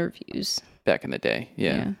like interviews. Back in the day,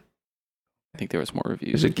 yeah. I think there was more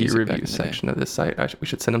reviews. There's a gear review section of this site. We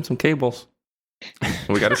should send them some cables.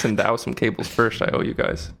 We got to send Dow some cables first. I owe you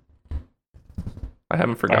guys. I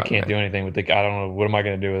haven't forgotten. I can't do anything with I don't know. What am I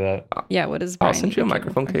going to do with that? Yeah, what is Bryan? I'll send you a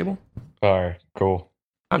microphone cable. All right, cool.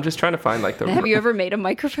 I'm just trying to find like the... Have you ever made a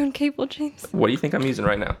microphone cable, James? What do you think I'm using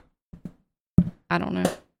right now? I don't know.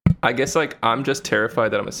 I guess like I'm just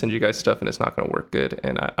terrified that I'm going to send you guys stuff and it's not going to work good.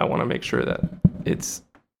 And I want to make sure that it's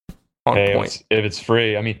on point. If it's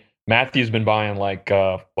free. I mean, Matthew's been buying like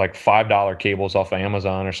 $5 cables off of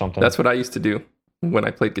Amazon or something. That's what I used to do when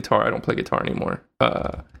I played guitar. I don't play guitar anymore.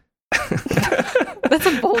 That's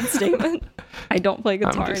a bold statement. I don't play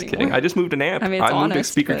guitar I'm just anymore. kidding. I just moved an amp. I mean, I moved a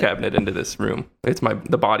speaker cabinet into this room. It's my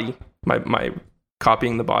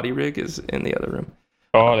copying the body rig is in the other room.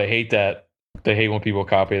 Oh, they hate that. They hate when people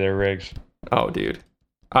copy their rigs. Oh, dude.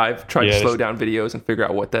 I've tried to slow down videos and figure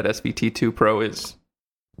out what that SVT2 Pro is.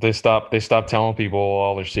 They stopped telling people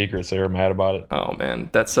all their secrets. They were mad about it. Oh, man.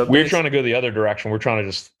 That's so We're trying to go the other direction. We're trying to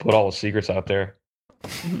just put all the secrets out there.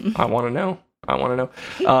 I want to know.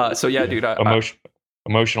 So yeah, dude.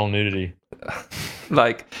 Emotional nudity.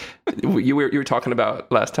 Like you were talking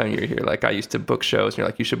about last time you were here. Like I used to book shows, and you're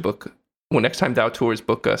like, you should book. Well, next time Dow tours,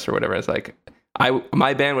 book us or whatever. It's like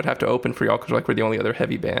my band would have to open for y'all because like we're the only other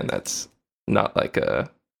heavy band that's not like a.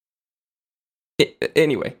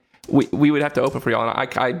 Anyway, we would have to open for y'all,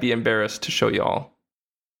 and I'd be embarrassed to show y'all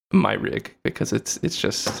my rig because it's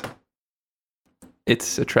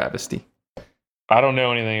a travesty. I don't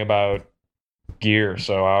know anything about gear,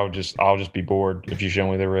 so I'll just be bored if you show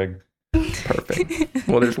me the rig. Perfect.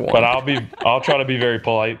 Well, there's one. But I'll try to be very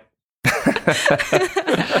polite.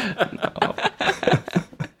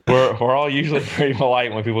 No. We're all usually pretty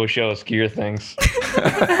polite when people show us gear things.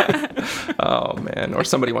 Oh man, or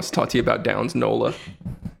somebody wants to talk to you about Downs NOLA.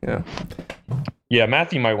 Yeah. Yeah,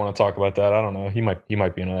 Matthew might want to talk about that. I don't know. He might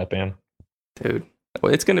be into that band. Dude.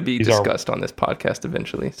 Well, it's going to be discussed on this podcast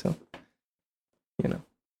eventually, so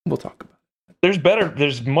we'll talk about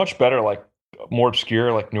There's much better, like more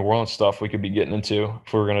obscure, like New Orleans stuff we could be getting into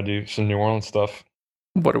if we were gonna do some New Orleans stuff.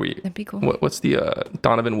 it. What are we? That'd be cool. What's the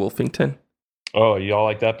Donovan Wolfington? Oh, y'all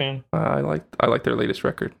like that band? I like their latest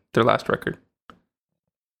record, their last record.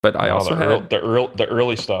 But I also had the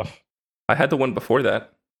early stuff. I had the one before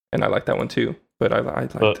that, and I like that one too. But I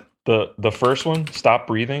liked the first one, Stop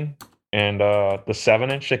Breathing, and the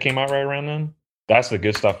 7-inch that came out right around then. That's the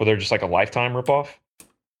good stuff. Where they're just like a Lifetime ripoff.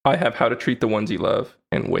 I have How to Treat the Ones You Love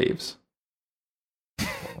and Waves.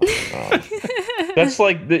 That's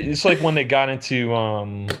like it's like when they got into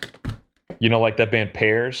like that band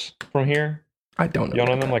Pears from here. I don't know. You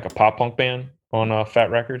know them, like a pop punk band on Fat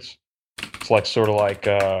Records. It's like sort of like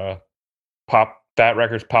Fat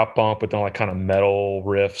Records pop punk, but then like kind of metal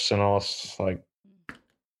riffs and all. It's like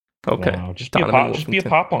okay, just be a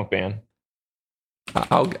pop punk band.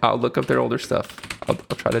 I'll look up their older stuff. I'll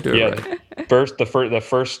try to do it right. The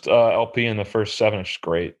first LP and the first 7-inch is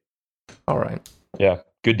great. All right. Yeah,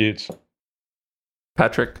 good dudes.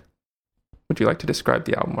 Patrick, would you like to describe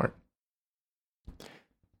the album art?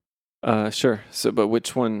 Sure. So, but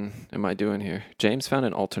which one am I doing here? James found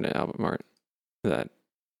an alternate album art that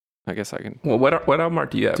I guess I can. Well, what album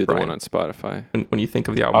art do you have? Do Bryan? the one on Spotify. When you think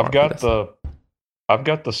of the album, I've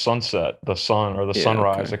got the sunset, the sun, or the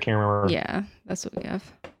sunrise. Okay. I can't remember. Yeah, that's what we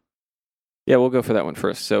have. Yeah, we'll go for that one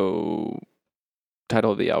first. So,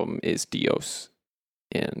 title of the album is Dios,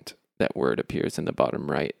 and that word appears in the bottom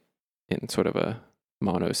right in sort of a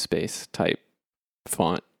monospace type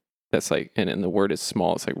font. That's like, and the word is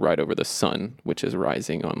small. It's like right over the sun, which is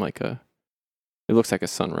rising on it looks like a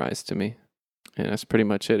sunrise to me. And that's pretty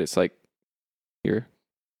much it. It's like your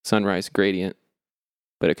sunrise gradient,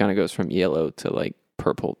 but it kind of goes from yellow to like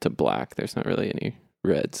purple to black. There's not really any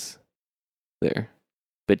reds there.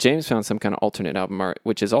 But James found some kind of alternate album art,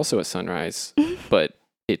 which is also a sunrise, but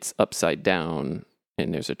it's upside down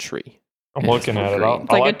and there's a tree. I'm looking at it. green.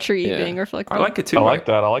 It's like a tree being reflected. I like it too. I like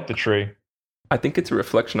that. I like the tree. I think it's a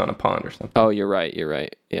reflection on a pond or something. Oh, you're right.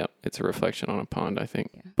 Yeah, it's a reflection on a pond, I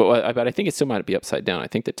think. Yeah. But I think it still might be upside down. I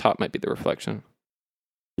think the top might be the reflection.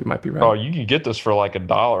 You might be right. Oh, you can get this for like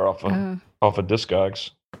 $1 off of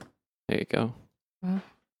Discogs. There you go.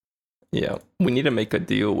 Yeah, we need to make a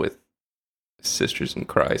deal with Sisters in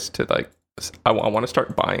Christ to like. I want to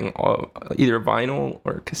start buying either vinyl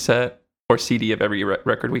or cassette or CD of every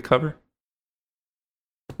record we cover.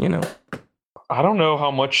 I don't know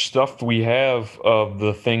how much stuff we have of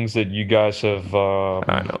the things that you guys have.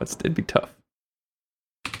 I know it'd be tough.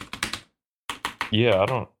 Yeah, I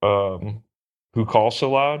don't. Who Calls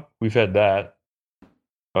So Loud? We've had that.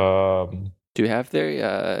 Do you have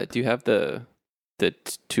the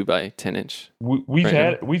 2x10-inch? We've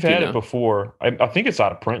had it before. I think it's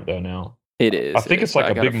out of print though now. It is. I think it's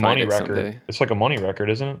like a big money record. Someday. It's like a money record,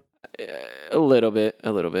 isn't it? A little bit.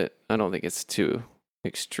 I don't think it's too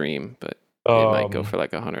extreme, but it might go for like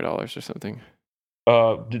 $100 or something.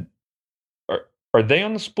 Are they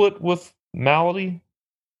on the split with Malady?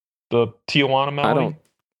 The Tijuana Malady?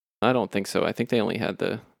 I don't think so. I think they only had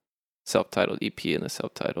the self-titled EP and the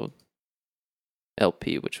self-titled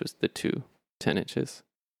LP, which was the 2 10-inches.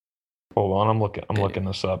 Hold on, I'm looking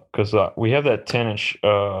this up because we have that 10-inch.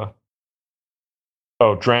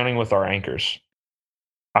 Drowning with Our Anchors.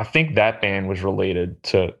 I think that band was related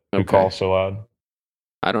to Who Calls So Loud.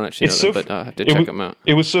 I don't actually know them, but I have to check them out.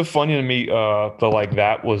 It was so funny to me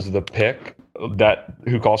that was the pick, that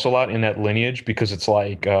Who Calls So Loud in that lineage, because it's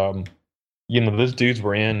like those dudes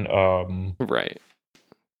were in right,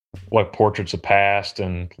 like Portraits of Past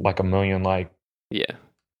and like a million yeah.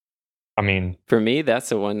 I mean, for me, that's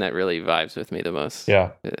the one that really vibes with me the most.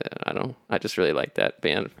 Yeah, I just really like that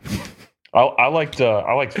band. I liked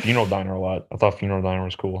Funeral Diner a lot. I thought Funeral Diner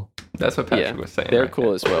was cool. That's what Patrick was saying. They're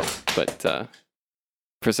cool as well, but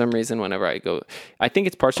for some reason, whenever I go, I think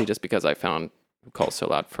it's partially just because I found Who Calls So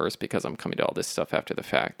Loud first, because I'm coming to all this stuff after the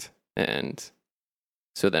fact, and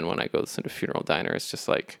so then when I go listen to Funeral Diner, it's just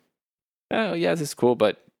like, oh yeah, this is cool,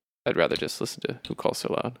 but I'd rather just listen to Who Calls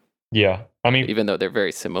So Loud. Yeah, I mean, even though they're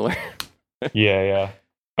very similar. yeah.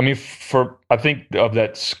 I mean, I think of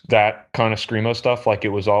that kind of screamo stuff, like it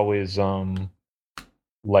was always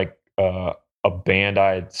like a band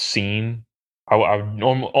I had seen. I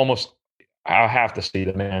have to see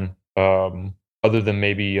the man. Other than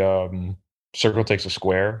maybe Circle Takes a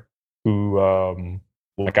Square, who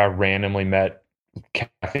I randomly met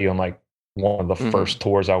Kathy on like one of the first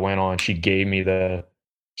tours I went on. She gave me the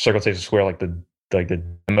Circle Takes a Square, like the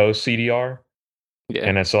demo CDR. Yeah.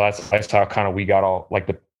 And then so that's how kind of we got all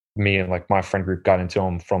me and like my friend group got into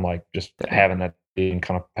them from like just having that and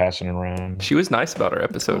kind of passing it around. She was nice about our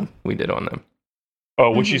episode we did on them. Oh,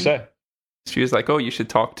 what'd she say? She was like, "Oh, you should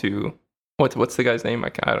talk to what's the guy's name?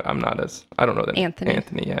 I'm not as I don't know that Anthony.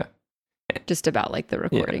 Anthony, yeah. Just about like the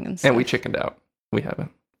recording and stuff. And we chickened out. We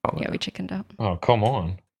haven't followed. Yeah, we chickened out. Oh, come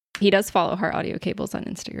on. He does follow Heart Audio Cables on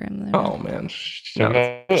Instagram. Though. Oh man,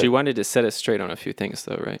 She wanted to set us straight on a few things,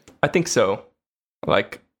 though, right? I think so.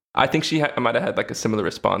 Like, I think she might have had like a similar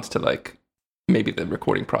response to like maybe the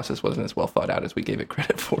recording process wasn't as well thought out as we gave it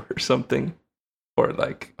credit for, or something, or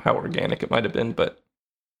like how organic it might have been. But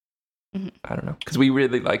I don't know, because we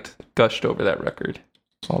really gushed over that record,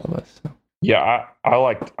 all of us. So. Yeah, I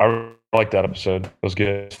liked that episode. It was good.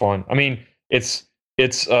 It's fun. I mean, it's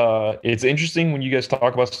interesting when you guys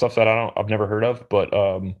talk about stuff that I've never heard of, but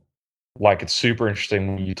like it's super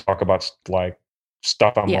interesting when you talk about like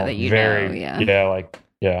stuff I'm that you know,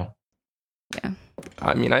 yeah.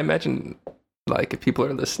 I mean, I imagine like if people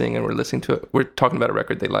are listening and we're listening to it, we're talking about a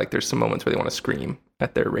record they like. There's some moments where they want to scream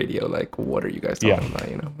at their radio, like, "What are you guys talking about?"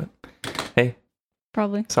 You know. But hey,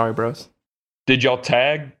 probably. Sorry, bros. Did y'all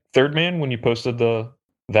tag Third Man when you posted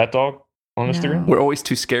that dog on Instagram? We're always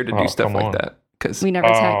too scared to do stuff like on. that because we never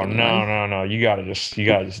tagged anyone. No. You gotta just. Do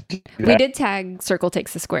that. We did tag Circle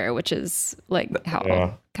Takes the Square, which is like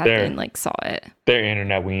how Kathleen like saw it. They're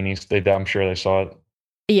internet weenies. I'm sure they saw it.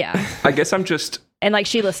 Yeah. I guess I'm just. And like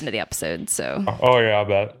she listened to the episode, so. Oh yeah, I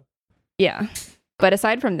bet. Yeah, but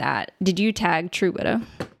aside from that, did you tag True Widow?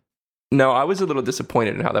 No, I was a little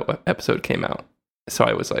disappointed in how that episode came out. So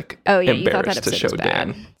I was like, you thought that embarrassed to episode show was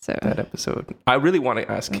bad, Dan so. that episode. I really want to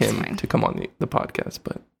ask him to come on the podcast,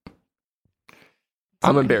 but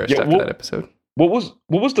I'm embarrassed after that episode. What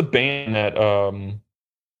was the band that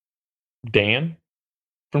Dan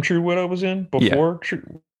from True Widow was in before?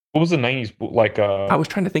 What was the 90s like? I was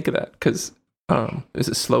trying to think of that because is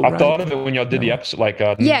it Slow Ride? I thought of it when y'all did the episode. Like,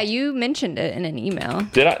 yeah, you mentioned it in an email.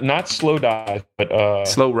 Did I not Slow Dive, but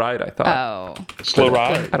Slow Ride? I thought. Oh, Slow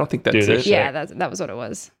Ride. I don't think that's it. Yeah, that was what it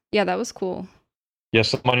was. Yeah, that was cool. Yeah,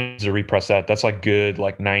 somebody needs to repress that. That's like good,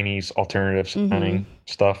 like 90s alternative sounding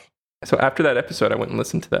stuff. So after that episode, I went and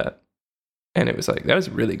listened to that, and it was like that was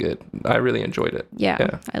really good. I really enjoyed it.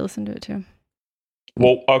 Yeah. I listened to it too.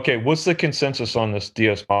 Well, okay, what's the consensus on this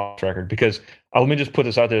Dios Malos record? Because let me just put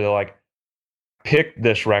this out there. They're like, picked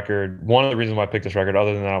this record. One of the reasons why I picked this record,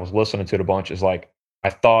 other than I was listening to it a bunch, is like I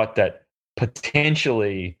thought that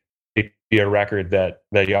potentially it'd be a record that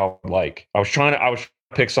y'all would like. I was trying to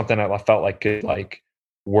pick something that I felt like could like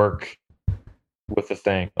work with the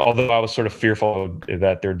thing. Although I was sort of fearful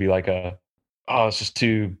that there'd be like this is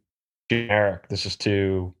too generic. This is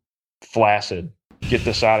too flaccid. Get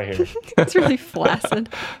this out of here. It's really flaccid.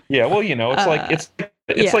 Yeah, well, it's like it's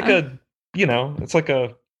like a it's like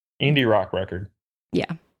a indie rock record.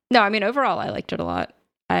 Yeah. No, I mean overall I liked it a lot.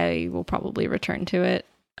 I will probably return to it.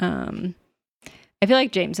 I feel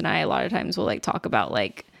like James and I a lot of times will like talk about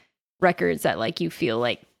like records that like you feel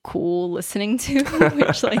like cool listening to,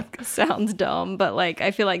 which like sounds dumb, but like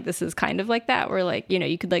I feel like this is kind of like that where like,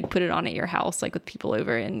 you could like put it on at your house like with people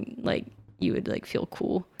over and like you would like feel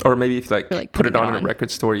cool. Or maybe if like put it on in a record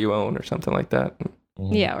store you own or something like that.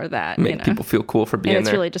 Yeah, or that. Make people feel cool for being there. And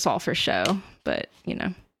it's really just all for show, but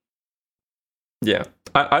Yeah,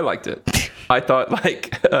 I liked it. I thought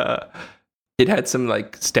like it had some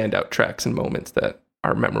like standout tracks and moments that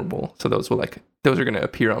are memorable. So those are going to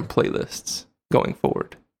appear on playlists going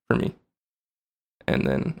forward for me. And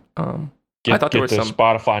then I thought there were some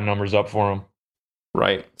Spotify numbers up for them.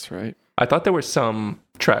 Right, that's right. I thought there were some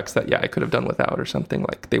tracks that I could have done without or something.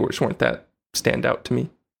 Like they weren't that stand out to me,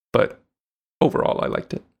 but overall I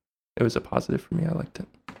liked it. It was a positive for me. I liked it.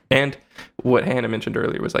 And what Hannah mentioned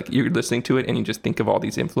earlier was like you're listening to it and you just think of all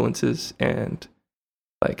these influences and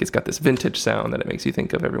like it's got this vintage sound that it makes you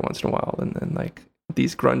think of every once in a while, and then like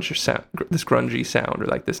this grungy sound or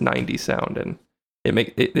like this 90s sound, and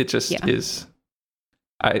it just is.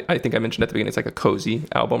 I think I mentioned at the beginning it's like a cozy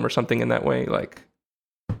album or something in that way. Like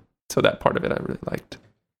so that part of it I really liked.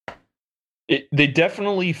 They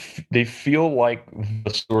definitely they feel like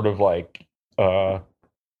the sort of like 2000s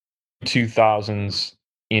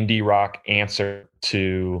indie rock answer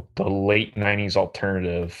to the late 90s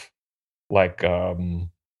alternative, like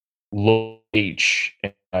Low H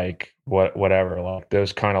and like whatever, like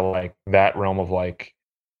those kind of like that realm of like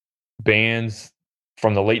bands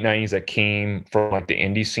from the late 90s that came from like the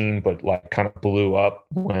indie scene but like kind of blew up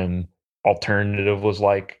when alternative was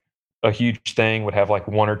like a huge thing, would have like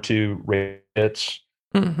one or two hits.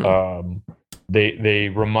 They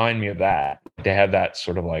remind me of that. They have that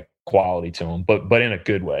sort of like quality to them, but in a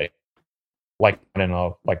good way, like in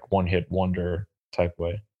a like one hit wonder type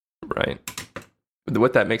way. Right.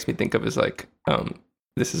 What that makes me think of is like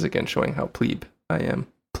this is again showing how plebe I am,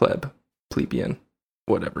 plebeian.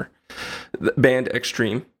 whatever. The band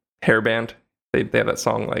Extreme, hair band. They have that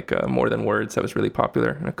song like More Than Words that was really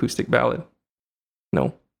popular, an acoustic ballad.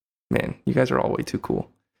 No, man, you guys are all way too cool.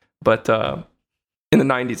 But in the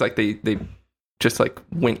 90s, like they just like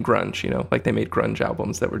went grunge, you know, like they made grunge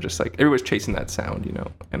albums that were just like everybody's chasing that sound, you know.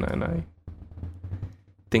 And I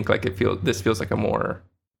think like this feels like a more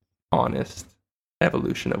honest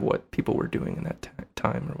evolution of what people were doing in that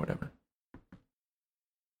time or whatever.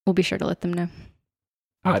 We'll be sure to let them know.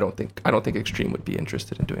 I don't think Extreme would be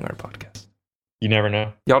interested in doing our podcast. You never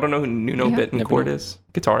know. Y'all don't know who Nuno Yeah. Bettencourt is?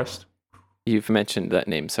 Guitarist. You've mentioned that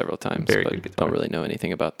name several times, Very but good guitarist. don't really know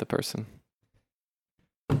anything about the person.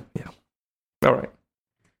 All right.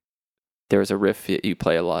 There was a riff you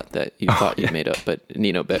play a lot that you thought you made up, but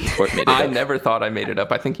Nino Bettencourt made it I up. never thought I made it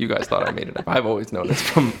up. I think you guys thought I made it up. I've always known this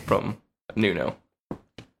from Nuno.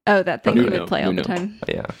 Oh, that thing you Nuno, would play all the Nuno. time.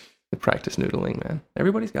 Yeah. The practice noodling, man.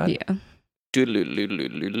 Everybody's got it. Yeah.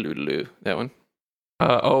 Doodaloo. That one.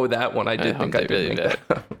 That one I did think I did really make did.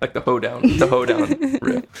 that. Like the hoedown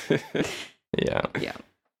riff. Yeah.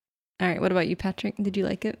 All right. What about you, Patrick? Did you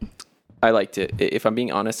like it? I liked it. If I'm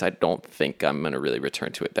being honest, I don't think I'm going to really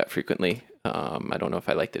return to it that frequently. I don't know if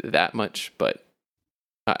I liked it that much, but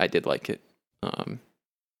I did like it.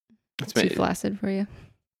 It's Too flaccid for you?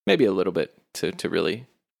 maybe a little bit to really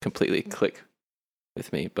completely click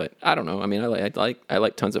with me, but I don't know. I mean, I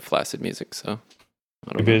like tons of flaccid music, so I Too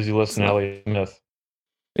don't know. busy listening to Elliott Smith.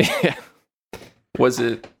 Yeah, Was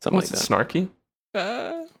it something was like it that.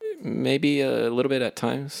 snarky? Maybe a little bit at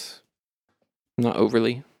times, not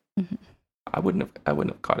overly. I wouldn't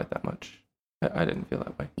have caught it that much. I didn't feel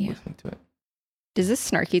that way listening to it. Does this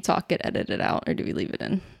snarky talk get edited out, or do we leave it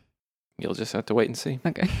in? You'll just have to wait and see.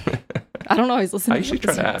 Okay. I don't always listen. I to usually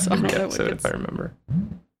try to ask episodes, so I every don't know what episode gets- if I remember.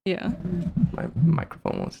 Yeah. My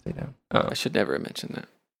microphone won't stay down. I should never have mentioned that.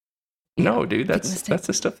 No, dude, Big that's mistake.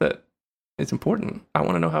 the stuff that is important. I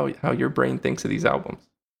want to know how your brain thinks of these albums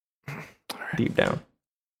deep down.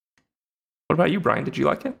 What about you, Bryan? Did you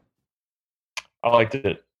like it? I liked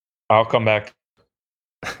it. I'll come back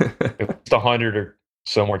at least 100 or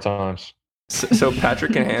so more times. So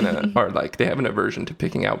Patrick and Hannah are like, they have an aversion to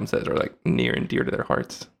picking albums that are like near and dear to their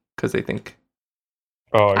hearts because they think.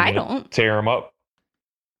 Oh, I don't. tear them up.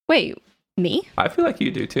 Wait, me? I feel like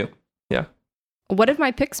you do too. What have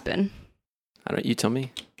my picks been? I don't. You tell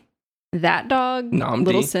me. That Dog, Namdi.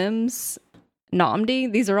 Little Sims,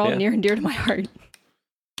 Namdi. These are all Yeah. near and dear to my heart.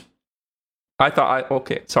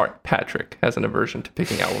 Sorry. Patrick has an aversion to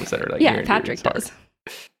picking albums that are like Yeah, near and dear to Patrick his heart.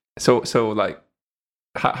 does. So like,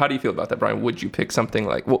 how do you feel about that, Bryan? Would you pick something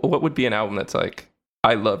like what would be an album that's like,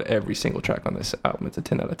 I love every single track on this album. It's a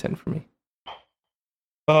 10 out of 10 for me.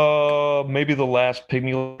 Maybe the last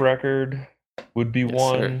Pygmy record would be Yes,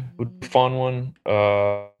 one. sir. Would be a fun one.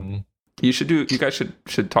 You guys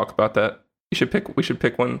should talk about that. We should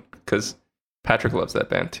pick one because Patrick loves that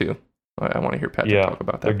band too. I want to hear Patrick Yeah, talk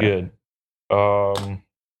about that. they're band. good.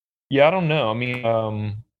 Yeah, I don't know. I mean,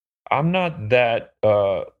 I'm not that.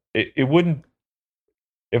 It wouldn't.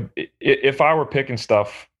 If I were picking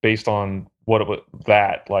stuff based on what it was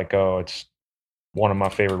like, oh, it's one of my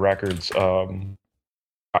favorite records. I'm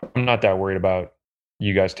not that worried about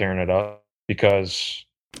you guys tearing it up because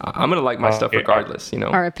I'm gonna like my stuff yeah, regardless. You know.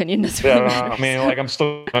 Our opinion doesn't really matter. I mean, like I'm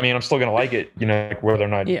still gonna like it, you know, like whether or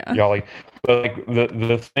not Yeah. y'all like. But like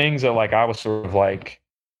the things that like I was sort of like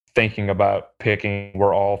thinking about picking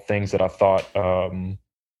were all things that I thought.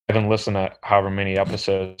 Having listened to however many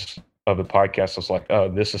episodes of the podcast, I was like, oh,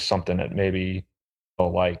 this is something that maybe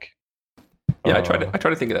I'll like. Yeah, I try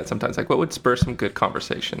to think of that sometimes. Like, what would spur some good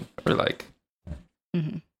conversation, or like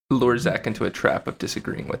lure Zach into a trap of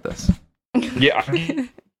disagreeing with us? Yeah,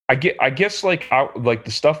 I guess like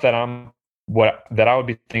the stuff that I would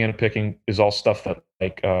be thinking of picking is all stuff that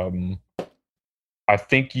like I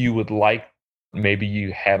think you would like, maybe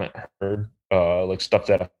you haven't heard, like stuff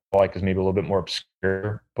that I like is maybe a little bit more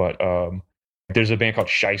obscure. But there's a band called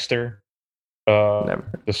Shyster, Never.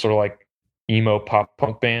 this sort of like emo pop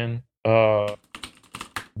punk band.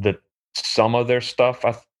 That some of their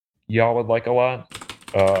stuff y'all would like a lot.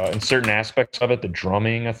 In certain aspects of it, the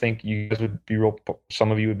drumming, I think you guys would be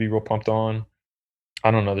some of you would be real pumped on.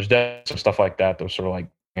 I don't know. There's definitely some stuff like that was sort of like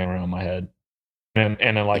hanging around my head, and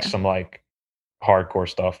then like some like hardcore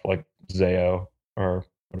stuff like Zayo or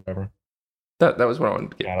whatever. That was what I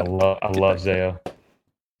wanted to get. Yeah, I love Zayo.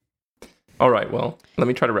 All right, well, let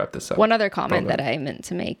me try to wrap this up. One other comment Okay. that I meant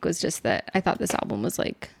to make was just that I thought this album was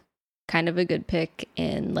like kind of a good pick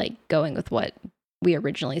in like going with what we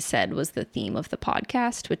originally said was the theme of the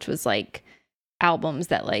podcast, which was like albums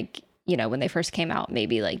that like, you know, when they first came out,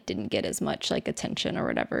 maybe like didn't get as much like attention or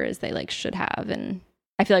whatever as they like should have. And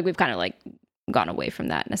I feel like we've kind of like gone away from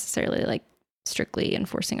that necessarily, like strictly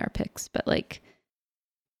enforcing our picks, but like,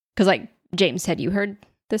 because like James, had you heard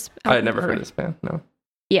this? I had never heard of this band. No.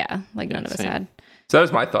 Yeah, like none of us same. had. So that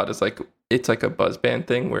was my thought. Is like it's like a buzz band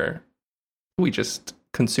thing where we just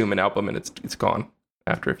consume an album and it's gone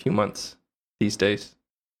after a few months these days.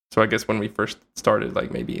 So I guess when we first started,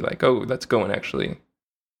 like maybe like, oh, let's go and actually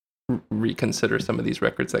reconsider some of these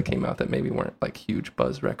records that came out that maybe weren't like huge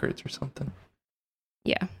buzz records or something.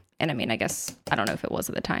 Yeah. And I mean, I guess, I don't know if it was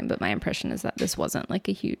at the time, but my impression is that this wasn't like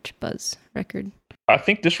a huge buzz record. I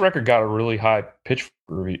think this record got a really high pitchfork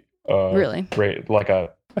Really? rate, like a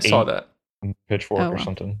I saw 8 that. pitchfork Oh, or wow.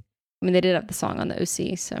 something. I mean, they did have the song on the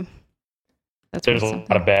OC, so that's There's worth a something.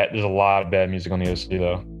 lot of bad music on the OC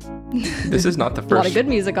though. This is not the A lot of first. good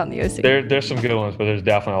music on the OC. There's some good ones, but there's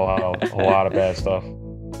definitely a lot of bad stuff.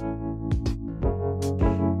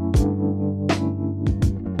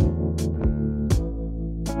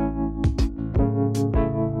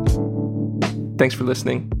 Thanks for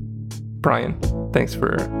listening, Bryan. Thanks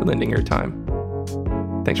for lending your time.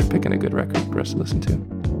 Thanks for picking a good record for us to listen to.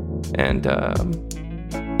 And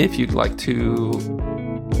if you'd like to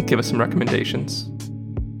give us some recommendations,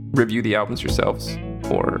 review the albums yourselves,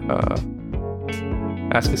 or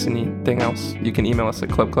ask us anything else, you can email us at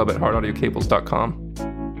clubclub@hardaudiocables.com.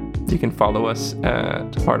 You can follow us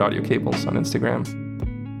at Hard Audio Cables on Instagram.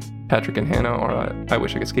 Patrick and Hannah are I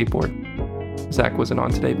Wish I Could Skateboard. Zach wasn't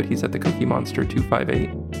on today, but he's at the Cookie Monster 258.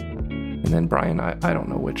 And then Bryan, I don't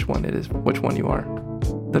know which one it is, which one you are.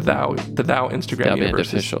 The Thou Instagram Thou Band universe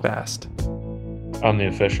is Official. vast. I'm the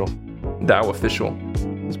official. Thou Official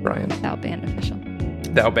is Bryan. Thou Band Official.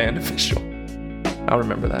 Thou Band Official. I'll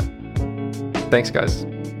remember that. Thanks, guys.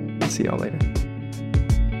 See y'all later.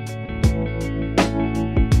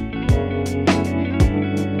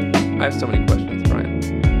 I have so many questions, Bryan.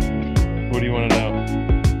 What do you want to know?